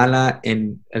 Guatemala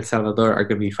and El Salvador are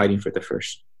going to be fighting for the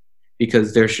first,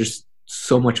 because there's just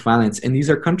so much violence. And these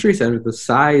are countries that are the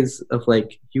size of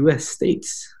like US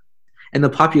states. And the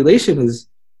population is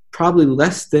probably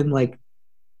less than like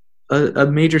a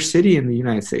major city in the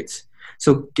United States.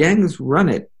 So gangs run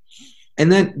it.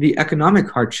 And then the economic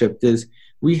hardship is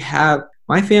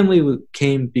my family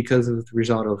came because of the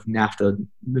result of NAFTA,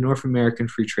 the North American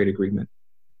Free Trade Agreement.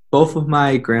 Both of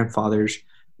my grandfathers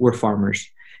were farmers.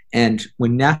 And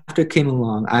when NAFTA came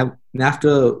along,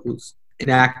 NAFTA was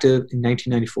inactive in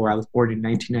 1994. I was born in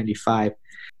 1995.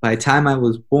 By the time I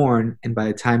was born, and by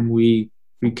the time we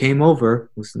came over,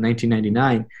 it was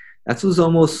 1999. That was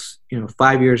almost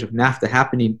 5 years of NAFTA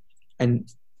happening,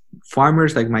 and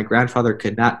farmers like my grandfather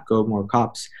could not grow more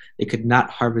crops. They could not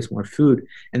harvest more food,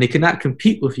 and they could not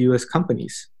compete with U.S.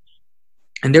 companies.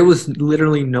 And there was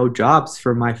literally no jobs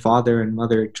for my father and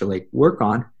mother to like work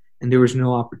on, and there was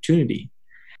no opportunity.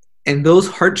 And those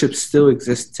hardships still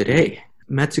exist today.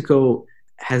 Mexico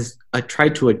has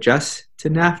tried to adjust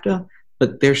to NAFTA,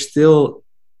 but they're still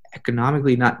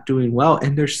economically not doing well,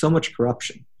 and there's so much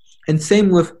corruption. And same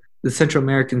with the Central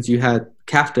Americans. You had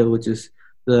CAFTA, which is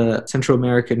the Central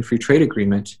American Free Trade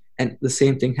Agreement, and the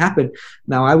same thing happened.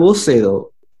 Now, I will say,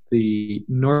 though, the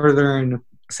northern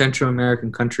Central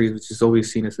American countries, which is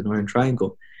always seen as the Northern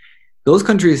Triangle, those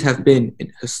countries have been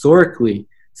historically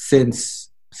since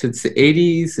the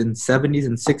 80s and 70s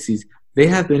and 60s, they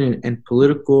have been in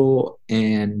political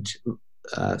and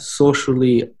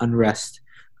socially unrest.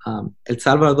 El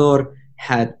Salvador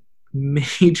had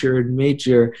major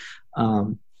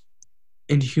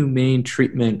inhumane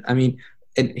treatment. I mean,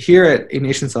 and here at A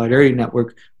Nation Solidarity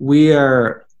Network, we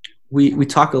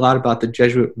talk a lot about the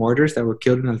Jesuit martyrs that were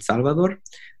killed in El Salvador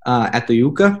at the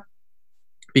Yuca.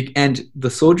 And the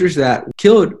soldiers that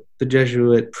killed the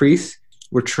Jesuit priests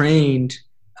were trained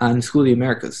in the School of the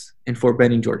Americas in Fort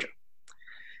Benning, Georgia.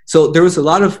 So there was a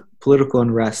lot of political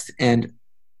unrest, and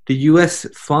the U.S.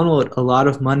 funneled a lot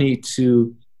of money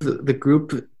to the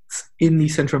group in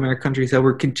these Central American countries that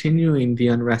were continuing the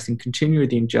unrest and continuing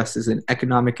the injustice and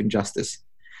economic injustice.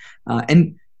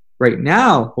 And right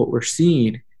now, what we're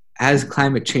seeing as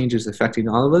climate change is affecting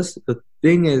all of us, the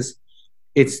thing is,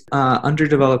 it's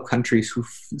underdeveloped countries who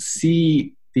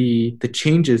see the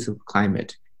changes of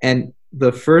climate. And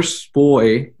the first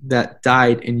boy that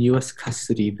died in U.S.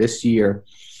 custody this year,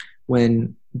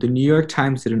 when the New York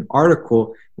Times did an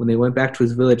article, when they went back to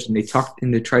his village and they talked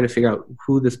and they tried to figure out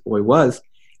who this boy was,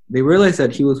 they realized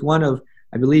that he was one of,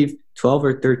 I believe, 12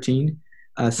 or 13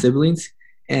 siblings,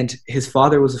 and his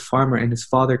father was a farmer, and his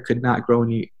father could not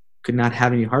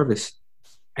have any harvest.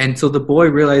 And so the boy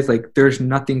realized, like, there's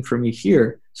nothing for me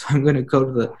here, so I'm going to go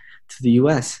to the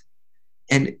U.S.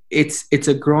 And it's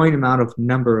a growing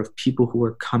number of people who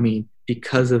are coming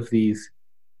because of these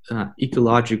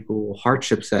ecological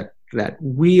hardships that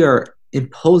we are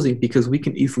imposing, because we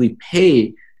can easily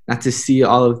pay not to see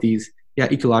all of these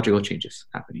ecological changes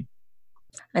happening.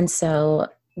 And so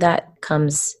that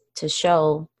comes to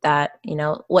show that,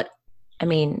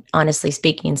 honestly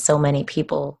speaking, so many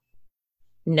people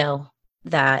know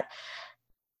that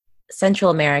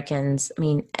Central Americans,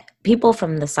 people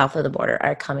from the south of the border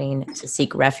are coming to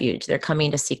seek refuge. They're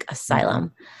coming to seek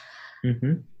asylum.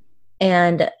 Mm-hmm.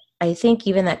 And I think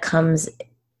even that comes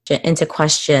into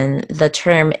question the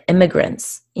term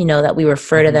immigrants, that we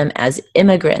refer to them as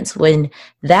immigrants, when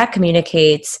that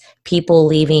communicates people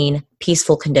leaving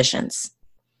peaceful conditions.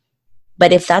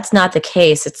 But if that's not the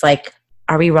case, it's like,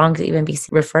 are we wrong to even be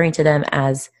referring to them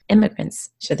as immigrants?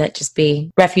 Should that just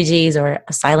be refugees or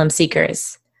asylum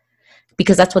seekers?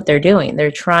 Because that's what they're doing.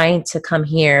 They're trying to come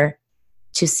here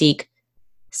to seek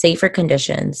safer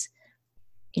conditions,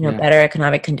 better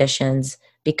economic conditions,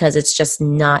 because it's just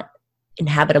not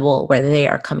inhabitable where they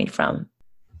are coming from.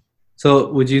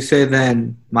 So would you say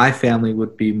then my family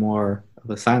would be more of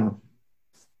asylum?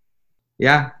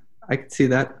 Yeah, I could see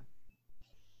that.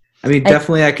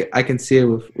 Definitely I can see it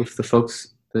with the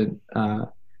folks that a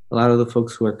lot of the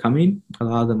folks who are coming, a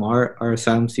lot of them are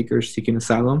asylum seekers seeking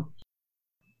asylum.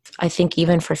 I think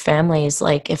even for families,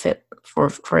 like if it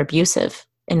for abusive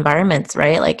environments,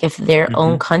 right? Like if their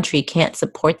own country can't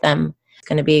support them, it's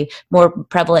going to be more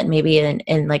prevalent maybe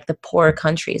in like the poorer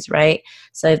countries, right?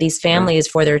 So if these families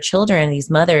for their children, these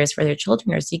mothers for their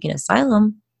children are seeking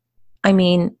asylum,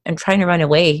 and trying to run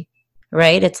away,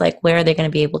 right? It's like, where are they going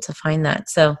to be able to find that?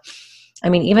 So,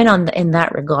 even in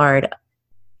that regard,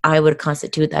 I would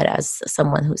constitute that as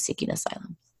someone who's seeking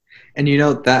asylum. And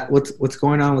that what's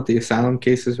going on with the asylum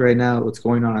cases right now, what's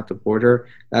going on at the border,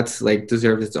 that's like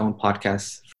deserves its own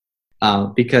podcast.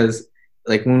 Because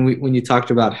like when you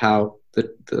talked about how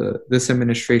this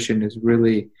administration is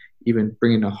really even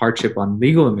bringing a hardship on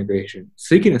legal immigration,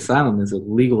 seeking asylum is a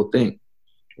legal thing.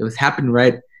 It was happened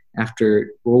right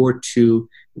after World War II,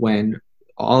 when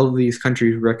all of these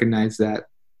countries recognized that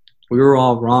we were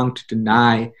all wrong to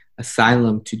deny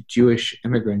asylum to Jewish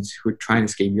immigrants who were trying to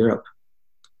escape Europe.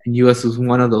 And U.S. was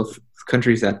one of those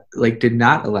countries that like did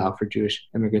not allow for Jewish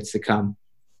immigrants to come.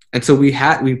 And so we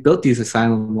built these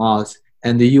asylum laws,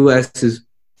 and the U.S. is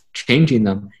changing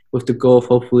them. with the goal of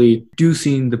hopefully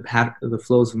reducing the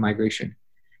flows of migration.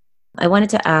 I wanted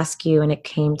to ask you when it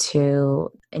came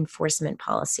to enforcement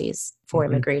policies for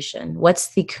immigration,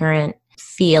 what's the current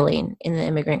feeling in the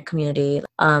immigrant community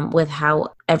with how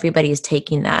everybody is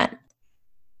taking that?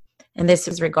 And this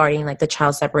is regarding like the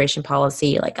child separation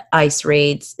policy, like ICE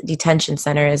raids, detention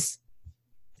centers.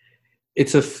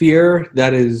 It's a fear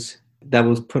that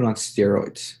was put on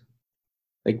steroids.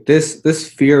 Like this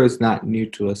fear is not new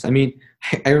to us. I mean,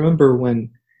 I remember when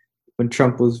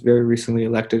Trump was very recently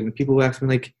elected, and people would ask me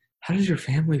like, "How does your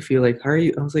family feel? Like, how are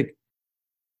you?" I was like,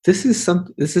 "This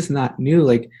is not new."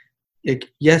 Like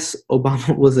yes,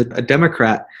 Obama was a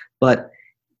Democrat, but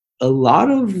a lot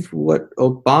of what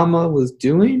Obama was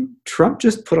doing, Trump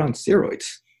just put on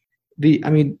steroids.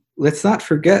 Let's not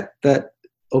forget that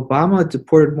Obama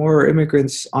deported more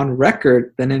immigrants on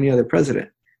record than any other president.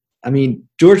 I mean,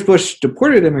 George Bush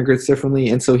deported immigrants differently,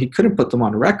 and so he couldn't put them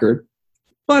on record.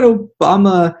 But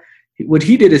Obama, what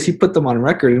he did is he put them on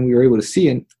record, and we were able to see.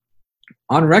 And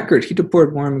on record, he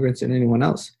deported more immigrants than anyone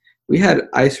else. We had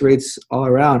ICE raids all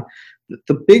around.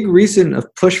 The big reason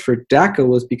of push for DACA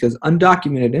was because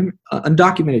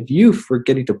undocumented youth were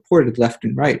getting deported left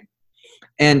and right,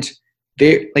 and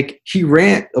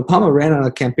Obama ran on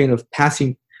a campaign of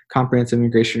passing comprehensive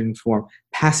immigration reform,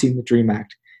 passing the DREAM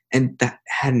Act, and that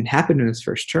hadn't happened in his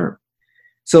first term.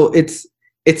 So it's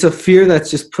a fear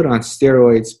that's just put on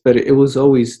steroids, but it was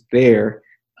always there,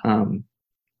 and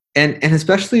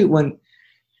especially when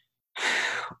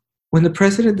the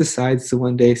president decides to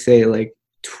one day say like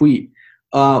tweet,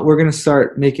 we're going to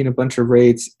start making a bunch of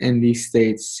raids in these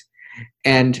states,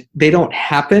 and they don't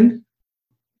happen.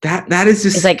 That is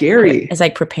just scary. It's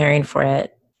like preparing for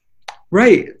it,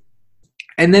 right?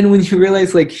 And then when you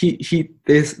realize like they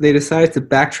decided to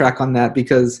backtrack on that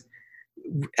because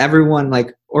everyone,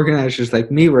 like organizers like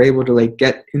me, were able to like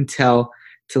get intel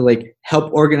to like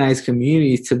help organize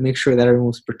communities to make sure that everyone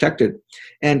was protected.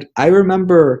 And I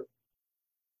remember,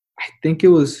 I think it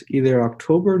was either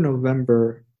October or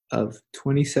November of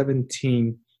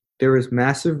 2017, there was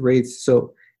massive raids.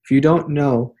 So if you don't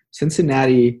know,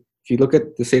 Cincinnati, if you look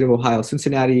at the state of Ohio,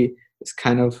 Cincinnati is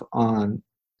kind of on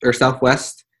or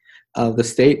southwest of the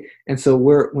state. And so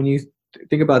when you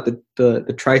think about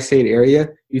the tri-state area,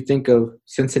 you think of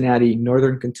Cincinnati,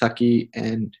 northern Kentucky,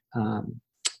 and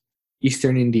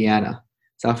eastern Indiana,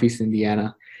 southeast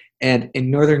Indiana. And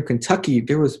in northern Kentucky,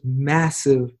 there was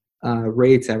massive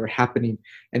raids that were happening,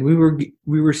 and we were,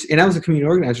 and I was a community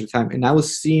organizer at the time, and I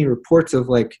was seeing reports of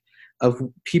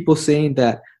people saying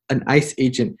that an ICE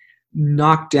agent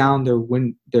knocked down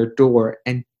their door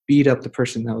and beat up the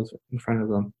person that was in front of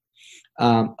them.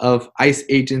 Of ICE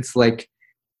agents like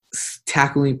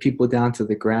tackling people down to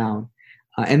the ground,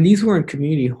 and these were in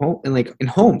community home and like in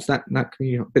homes, not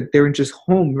community home, but they were in just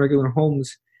regular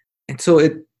homes, and so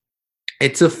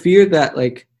it's a fear that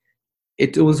like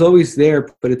it was always there,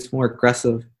 but it's more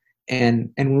aggressive.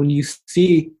 And when you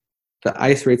see the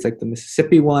ICE raids like the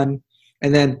Mississippi one,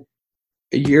 and then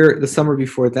the summer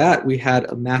before that, we had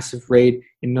a massive raid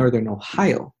in northern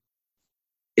Ohio.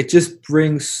 It just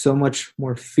brings so much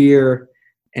more fear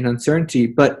and uncertainty.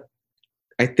 But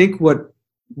I think what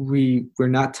we're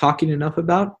not talking enough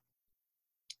about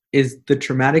is the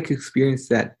traumatic experience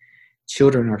that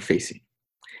children are facing.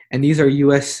 And these are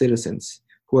U.S. citizens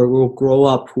who will grow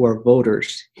up, who are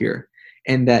voters here,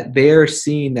 and that they are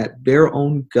seeing that their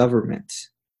own government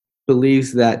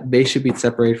believes that they should be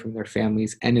separated from their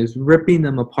families and is ripping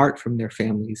them apart from their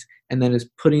families and then is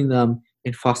putting them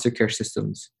in foster care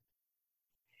systems.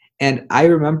 And I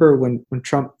remember when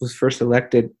Trump was first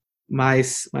elected, my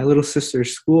little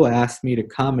sister's school asked me to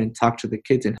come and talk to the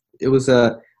kids. And it was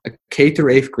a K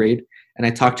through 8th grade, and I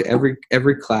talked to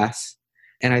every class.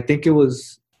 And I think it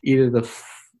was either the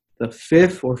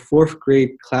 5th or 4th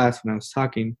grade class when I was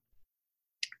talking.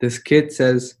 This kid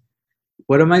says,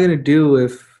 "What am I going to do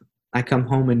if I come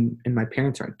home and my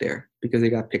parents aren't there because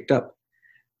they got picked up?"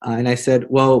 And I said,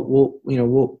 "Well, we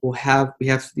have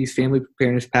these family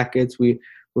preparedness packets. We'll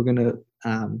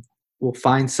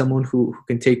find someone who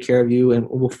can take care of you, and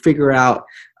we'll figure out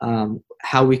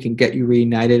how we can get you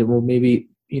reunited. And we'll maybe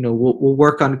we'll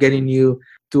work on getting you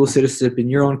dual citizenship in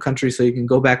your own country so you can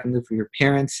go back and live with your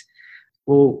parents."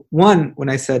 Well, when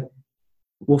I said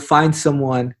we'll find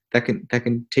someone that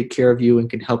can take care of you and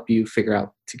can help you figure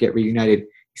out to get reunited,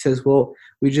 he says, "Well,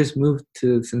 we just moved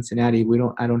to Cincinnati.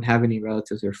 I don't have any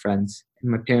relatives or friends,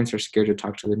 and my parents are scared to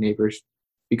talk to the neighbors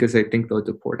because they think they'll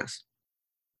deport us."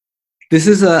 This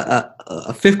is a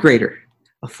 5th grader,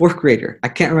 a 4th grader. I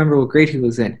can't remember what grade he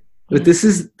was in, but this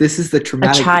is the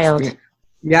traumatic a child experience.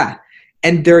 Yeah,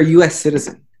 and they're a U.S.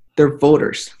 citizen. They're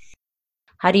voters.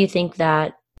 How do you think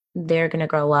that they're going to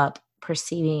grow up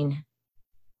perceiving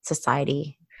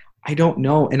society? I don't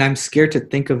know. And I'm scared to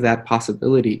think of that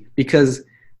possibility because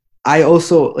I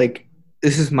also like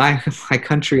this is my my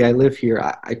country. I live here.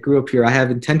 I grew up here. I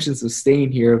have intentions of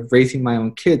staying here, of raising my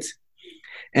own kids.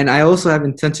 And I also have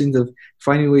intentions of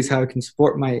finding ways how I can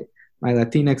support my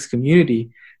Latinx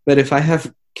community. But if I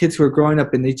have kids who are growing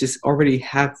up and they just already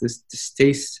have this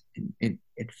distaste and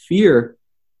fear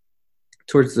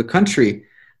towards the country,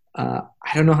 I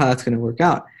don't know how that's going to work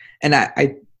out. And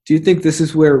I do think this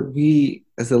is where we,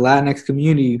 as the Latinx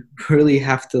community, really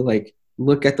have to like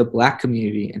look at the Black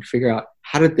community and figure out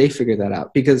how did they figure that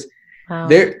out, because Wow.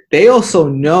 they also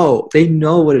know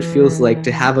what it feels like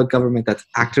to have a government that's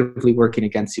actively working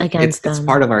against you. It's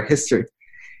part of our history,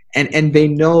 and they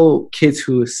know kids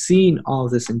who have seen all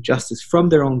of this injustice from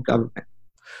their own government.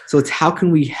 So it's how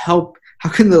can we help? How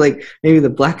can maybe the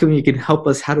Black community can help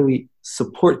us? How do we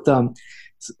support them,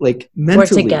 like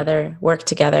mentally? Work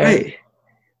together, right?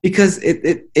 Because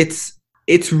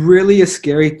it's really a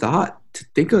scary thought to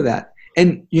think of that,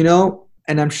 and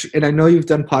and I know you've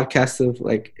done podcasts of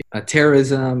like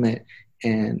terrorism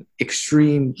and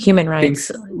extreme human rights,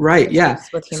 things, right? Yeah.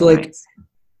 So like, rights.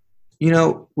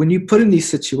 When you put in these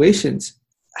situations,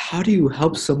 how do you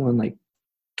help someone like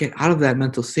get out of that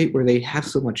mental state where they have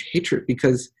so much hatred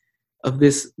because of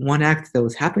this one act that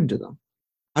was happened to them?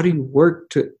 How do you work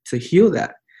to heal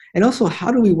that? And also,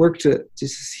 how do we work to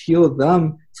just heal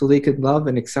them so they could love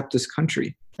and accept this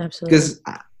country? Absolutely. Because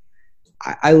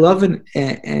I love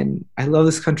and I love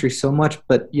this country so much,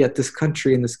 but yet this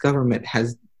country and this government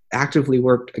has actively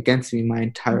worked against me my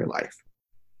entire life.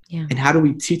 Yeah. And how do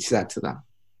we teach that to them?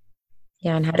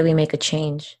 Yeah, and how do we make a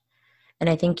change?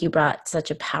 And I think you brought such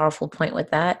a powerful point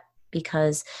with that,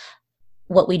 because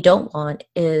what we don't want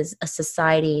is a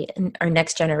society and our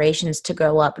next generations to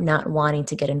grow up not wanting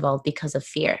to get involved because of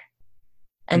fear.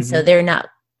 And so they're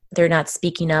not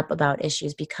speaking up about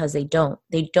issues because they don't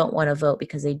want to vote,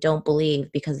 because they don't believe,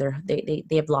 because they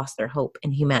have lost their hope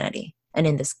in humanity and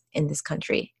in this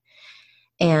country.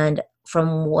 And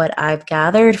from what I've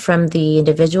gathered from the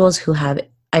individuals who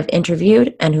I've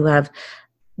interviewed and who have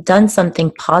done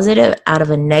something positive out of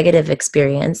a negative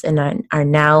experience and are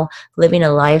now living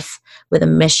a life with a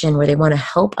mission where they want to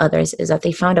help others, is that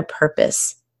they found a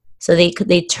purpose. So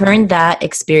they turned that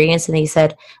experience and they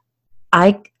said,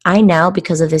 I now,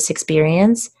 because of this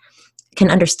experience,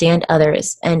 can understand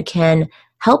others and can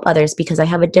help others because I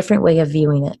have a different way of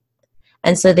viewing it.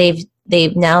 And so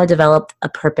they've now developed a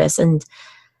purpose, and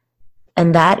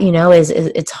that, is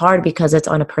it's hard because it's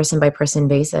on a person by person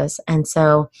basis. And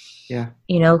so, yeah,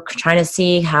 trying to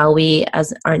see how we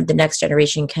as the next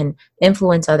generation can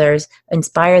influence others,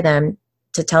 inspire them,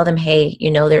 to tell them, hey,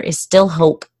 there is still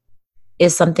hope,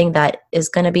 is something that is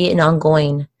going to be an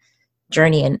ongoing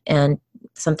journey and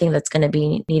something that's going to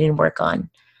be needing work on.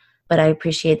 But I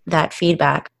appreciate that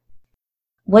feedback.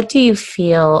 What do you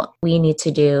feel we need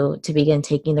to do to begin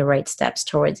taking the right steps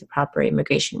towards proper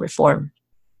immigration reform?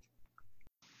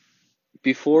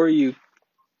 Before you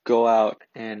go out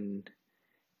and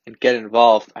get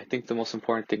involved, I think the most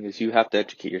important thing is you have to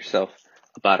educate yourself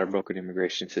about our broken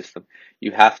immigration system.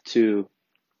 You have to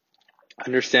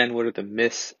understand what are the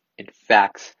myths and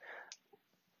facts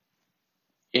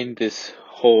in this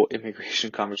whole immigration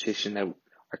conversation that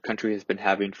our country has been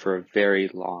having for a very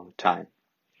long time.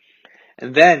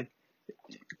 And then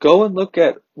go and look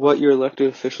at what your elected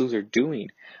officials are doing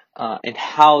and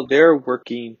how they're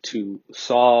working to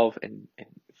solve and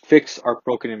fix our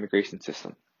broken immigration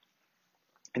system.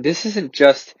 And this isn't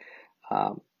just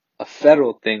a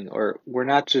federal thing, or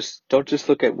don't just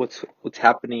look at what's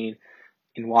happening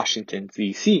in Washington,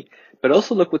 D.C., but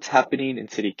also look what's happening in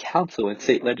city council and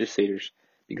state legislators.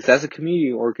 Because as a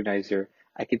community organizer,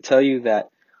 I can tell you that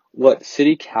what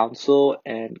city council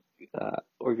and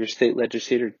or your state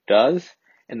legislator does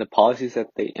and the policies that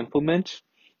they implement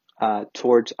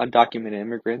towards undocumented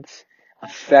immigrants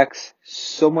affects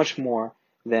so much more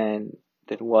than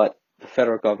what the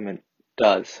federal government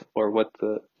does or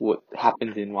what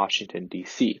happens in Washington,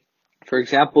 D.C. For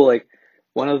example, like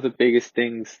one of the biggest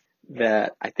things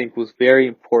that I think was very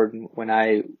important when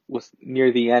I was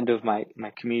near the end of my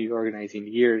community organizing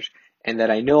years, and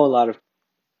that I know a lot of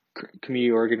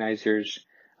community organizers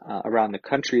around the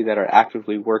country that are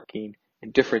actively working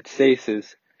in different states,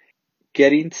 is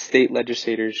getting state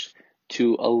legislators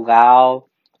to allow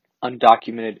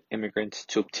undocumented immigrants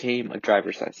to obtain a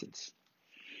driver's license.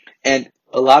 And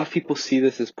a lot of people see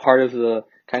this as part of the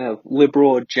kind of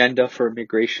liberal agenda for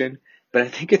immigration, but I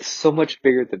think it's so much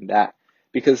bigger than that.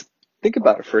 Because think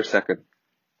about it for a second.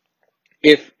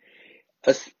 If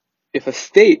a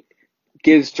state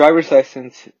gives driver's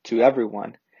license to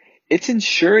everyone, It's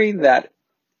ensuring that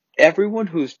everyone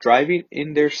who's driving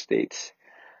in their states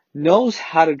knows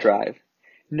how to drive,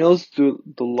 knows the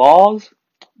laws,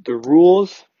 the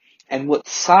rules, and what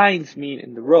signs mean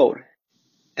in the road.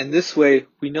 And this way,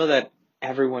 we know that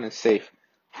everyone is safe.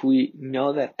 We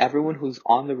know that everyone who's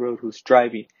on the road, who's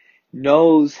driving,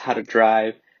 knows how to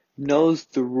drive, knows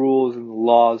the rules and the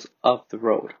laws of the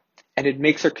road. And it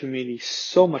makes our community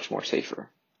so much more safer.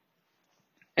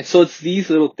 And so it's these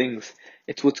little things.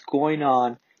 It's what's going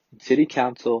on in city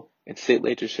council and state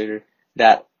legislature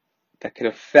that could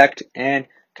affect and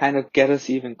kind of get us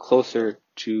even closer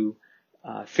to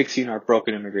fixing our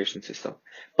broken immigration system.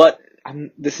 But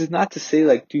this is not to say,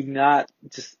 like, do not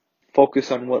just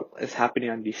focus on what is happening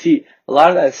on DC. A lot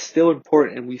of that is still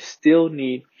important, and we still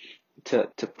need to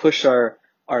push our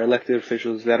elected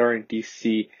officials that are in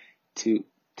DC to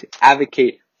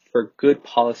advocate for good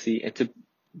policy and to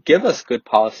give us good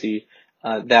policy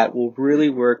that will really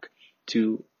work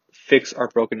to fix our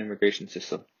broken immigration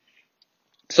system.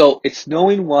 So it's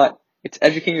it's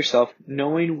educating yourself,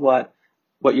 knowing what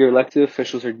your elected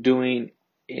officials are doing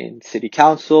in city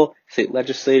council, state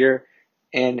legislature,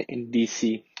 and in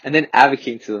DC, and then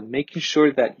advocating to them, making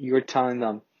sure that you're telling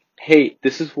them, hey,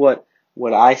 this is what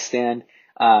I stand.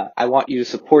 I want you to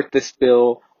support this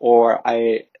bill, or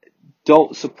I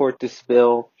don't support this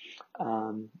bill.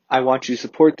 I want you to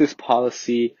support this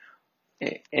policy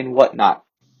and whatnot.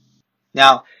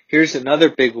 Now, here's another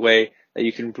big way that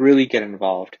you can really get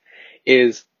involved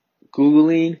is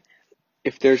Googling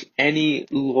if there's any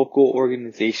local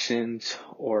organizations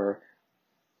or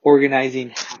organizing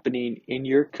happening in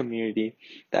your community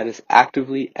that is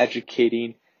actively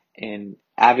educating and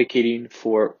advocating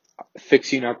for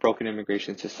fixing our broken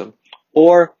immigration system,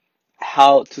 or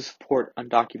how to support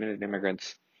undocumented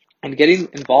immigrants, and getting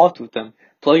involved with them,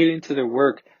 plugging into their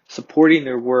work, supporting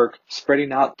their work,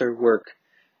 spreading out their work.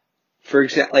 For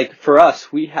example, like for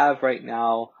us, we have right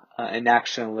now an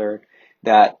action alert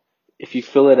that if you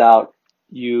fill it out,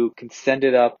 you can send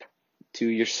it up to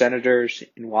your senators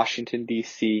in Washington,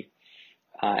 D.C.,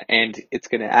 and it's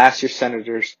going to ask your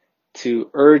senators to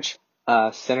urge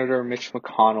Senator Mitch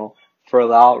McConnell for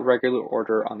allow regular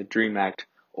order on the DREAM Act,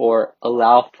 or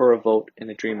allow for a vote in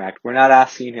the DREAM Act. We're not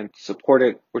asking him to support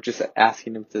it. We're just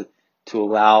asking him to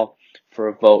allow for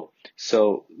a vote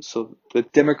so the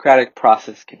democratic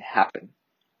process can happen.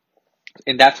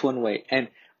 And that's one way. And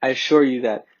I assure you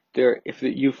that if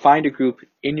you find a group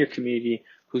in your community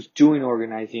who's doing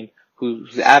organizing,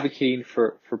 who's advocating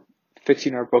for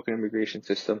fixing our broken immigration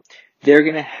system, they're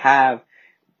going to have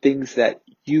things that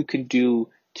you can do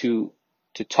to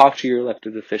talk to your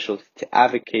elected officials, to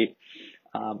advocate.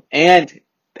 And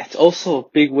that's also a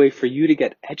big way for you to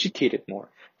get educated more,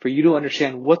 for you to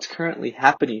understand what's currently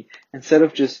happening, instead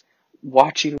of just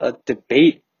watching a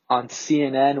debate on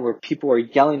CNN where people are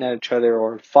yelling at each other,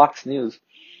 or Fox News,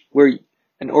 where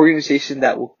an organization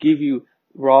that will give you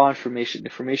raw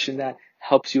information that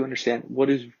helps you understand what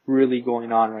is really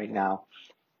going on right now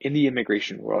in the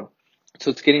immigration world.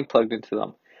 So it's getting plugged into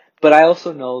them. But I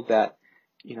also know that,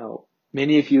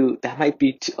 many of you, that might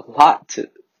be a lot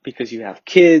because you have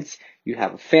kids, you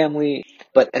have a family,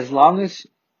 but as long as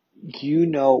you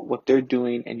know what they're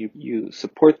doing and you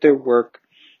support their work,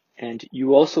 and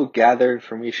you also gather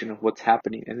information of what's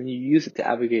happening, and then you use it to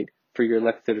advocate for your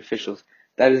elected officials,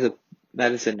 that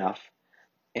is enough.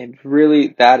 And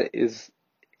really, that is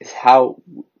how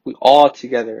we all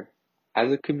together,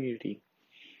 as a community,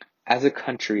 as a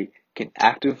country, can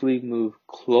actively move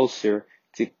closer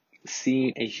to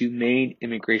seeing a humane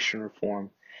immigration reform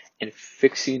and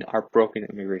fixing our broken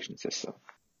immigration system.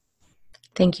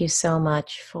 Thank you so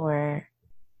much for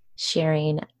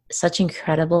sharing such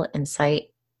incredible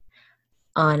insight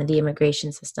on the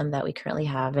immigration system that we currently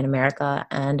have in America,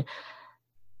 and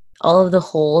all of the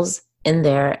holes in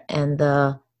there and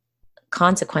the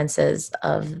consequences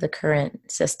of the current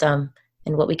system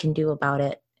and what we can do about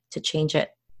it to change it.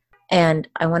 And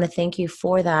I want to thank you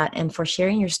for that, and for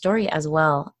sharing your story as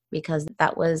well, because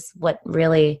that was what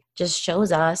really just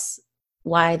shows us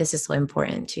why this is so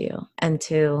important to you and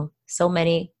to so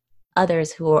many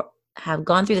others who have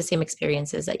gone through the same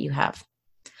experiences that you have.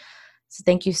 So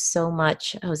thank you so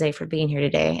much, Jose, for being here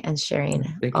today and sharing all of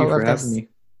this. Thank you for having me.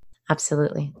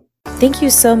 Absolutely. Thank you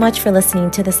so much for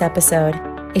listening to this episode.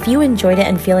 If you enjoyed it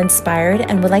and feel inspired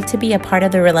and would like to be a part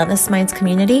of the Relentless Minds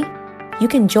community, you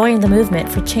can join the movement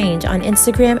for change on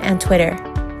Instagram and Twitter.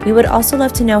 We would also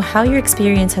love to know how your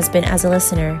experience has been as a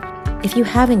listener. If you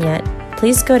haven't yet,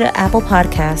 please go to Apple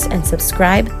Podcasts and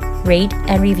subscribe, rate,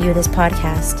 and review this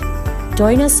podcast.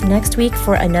 Join us next week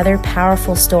for another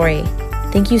powerful story.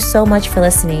 Thank you so much for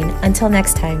listening. Until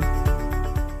next time.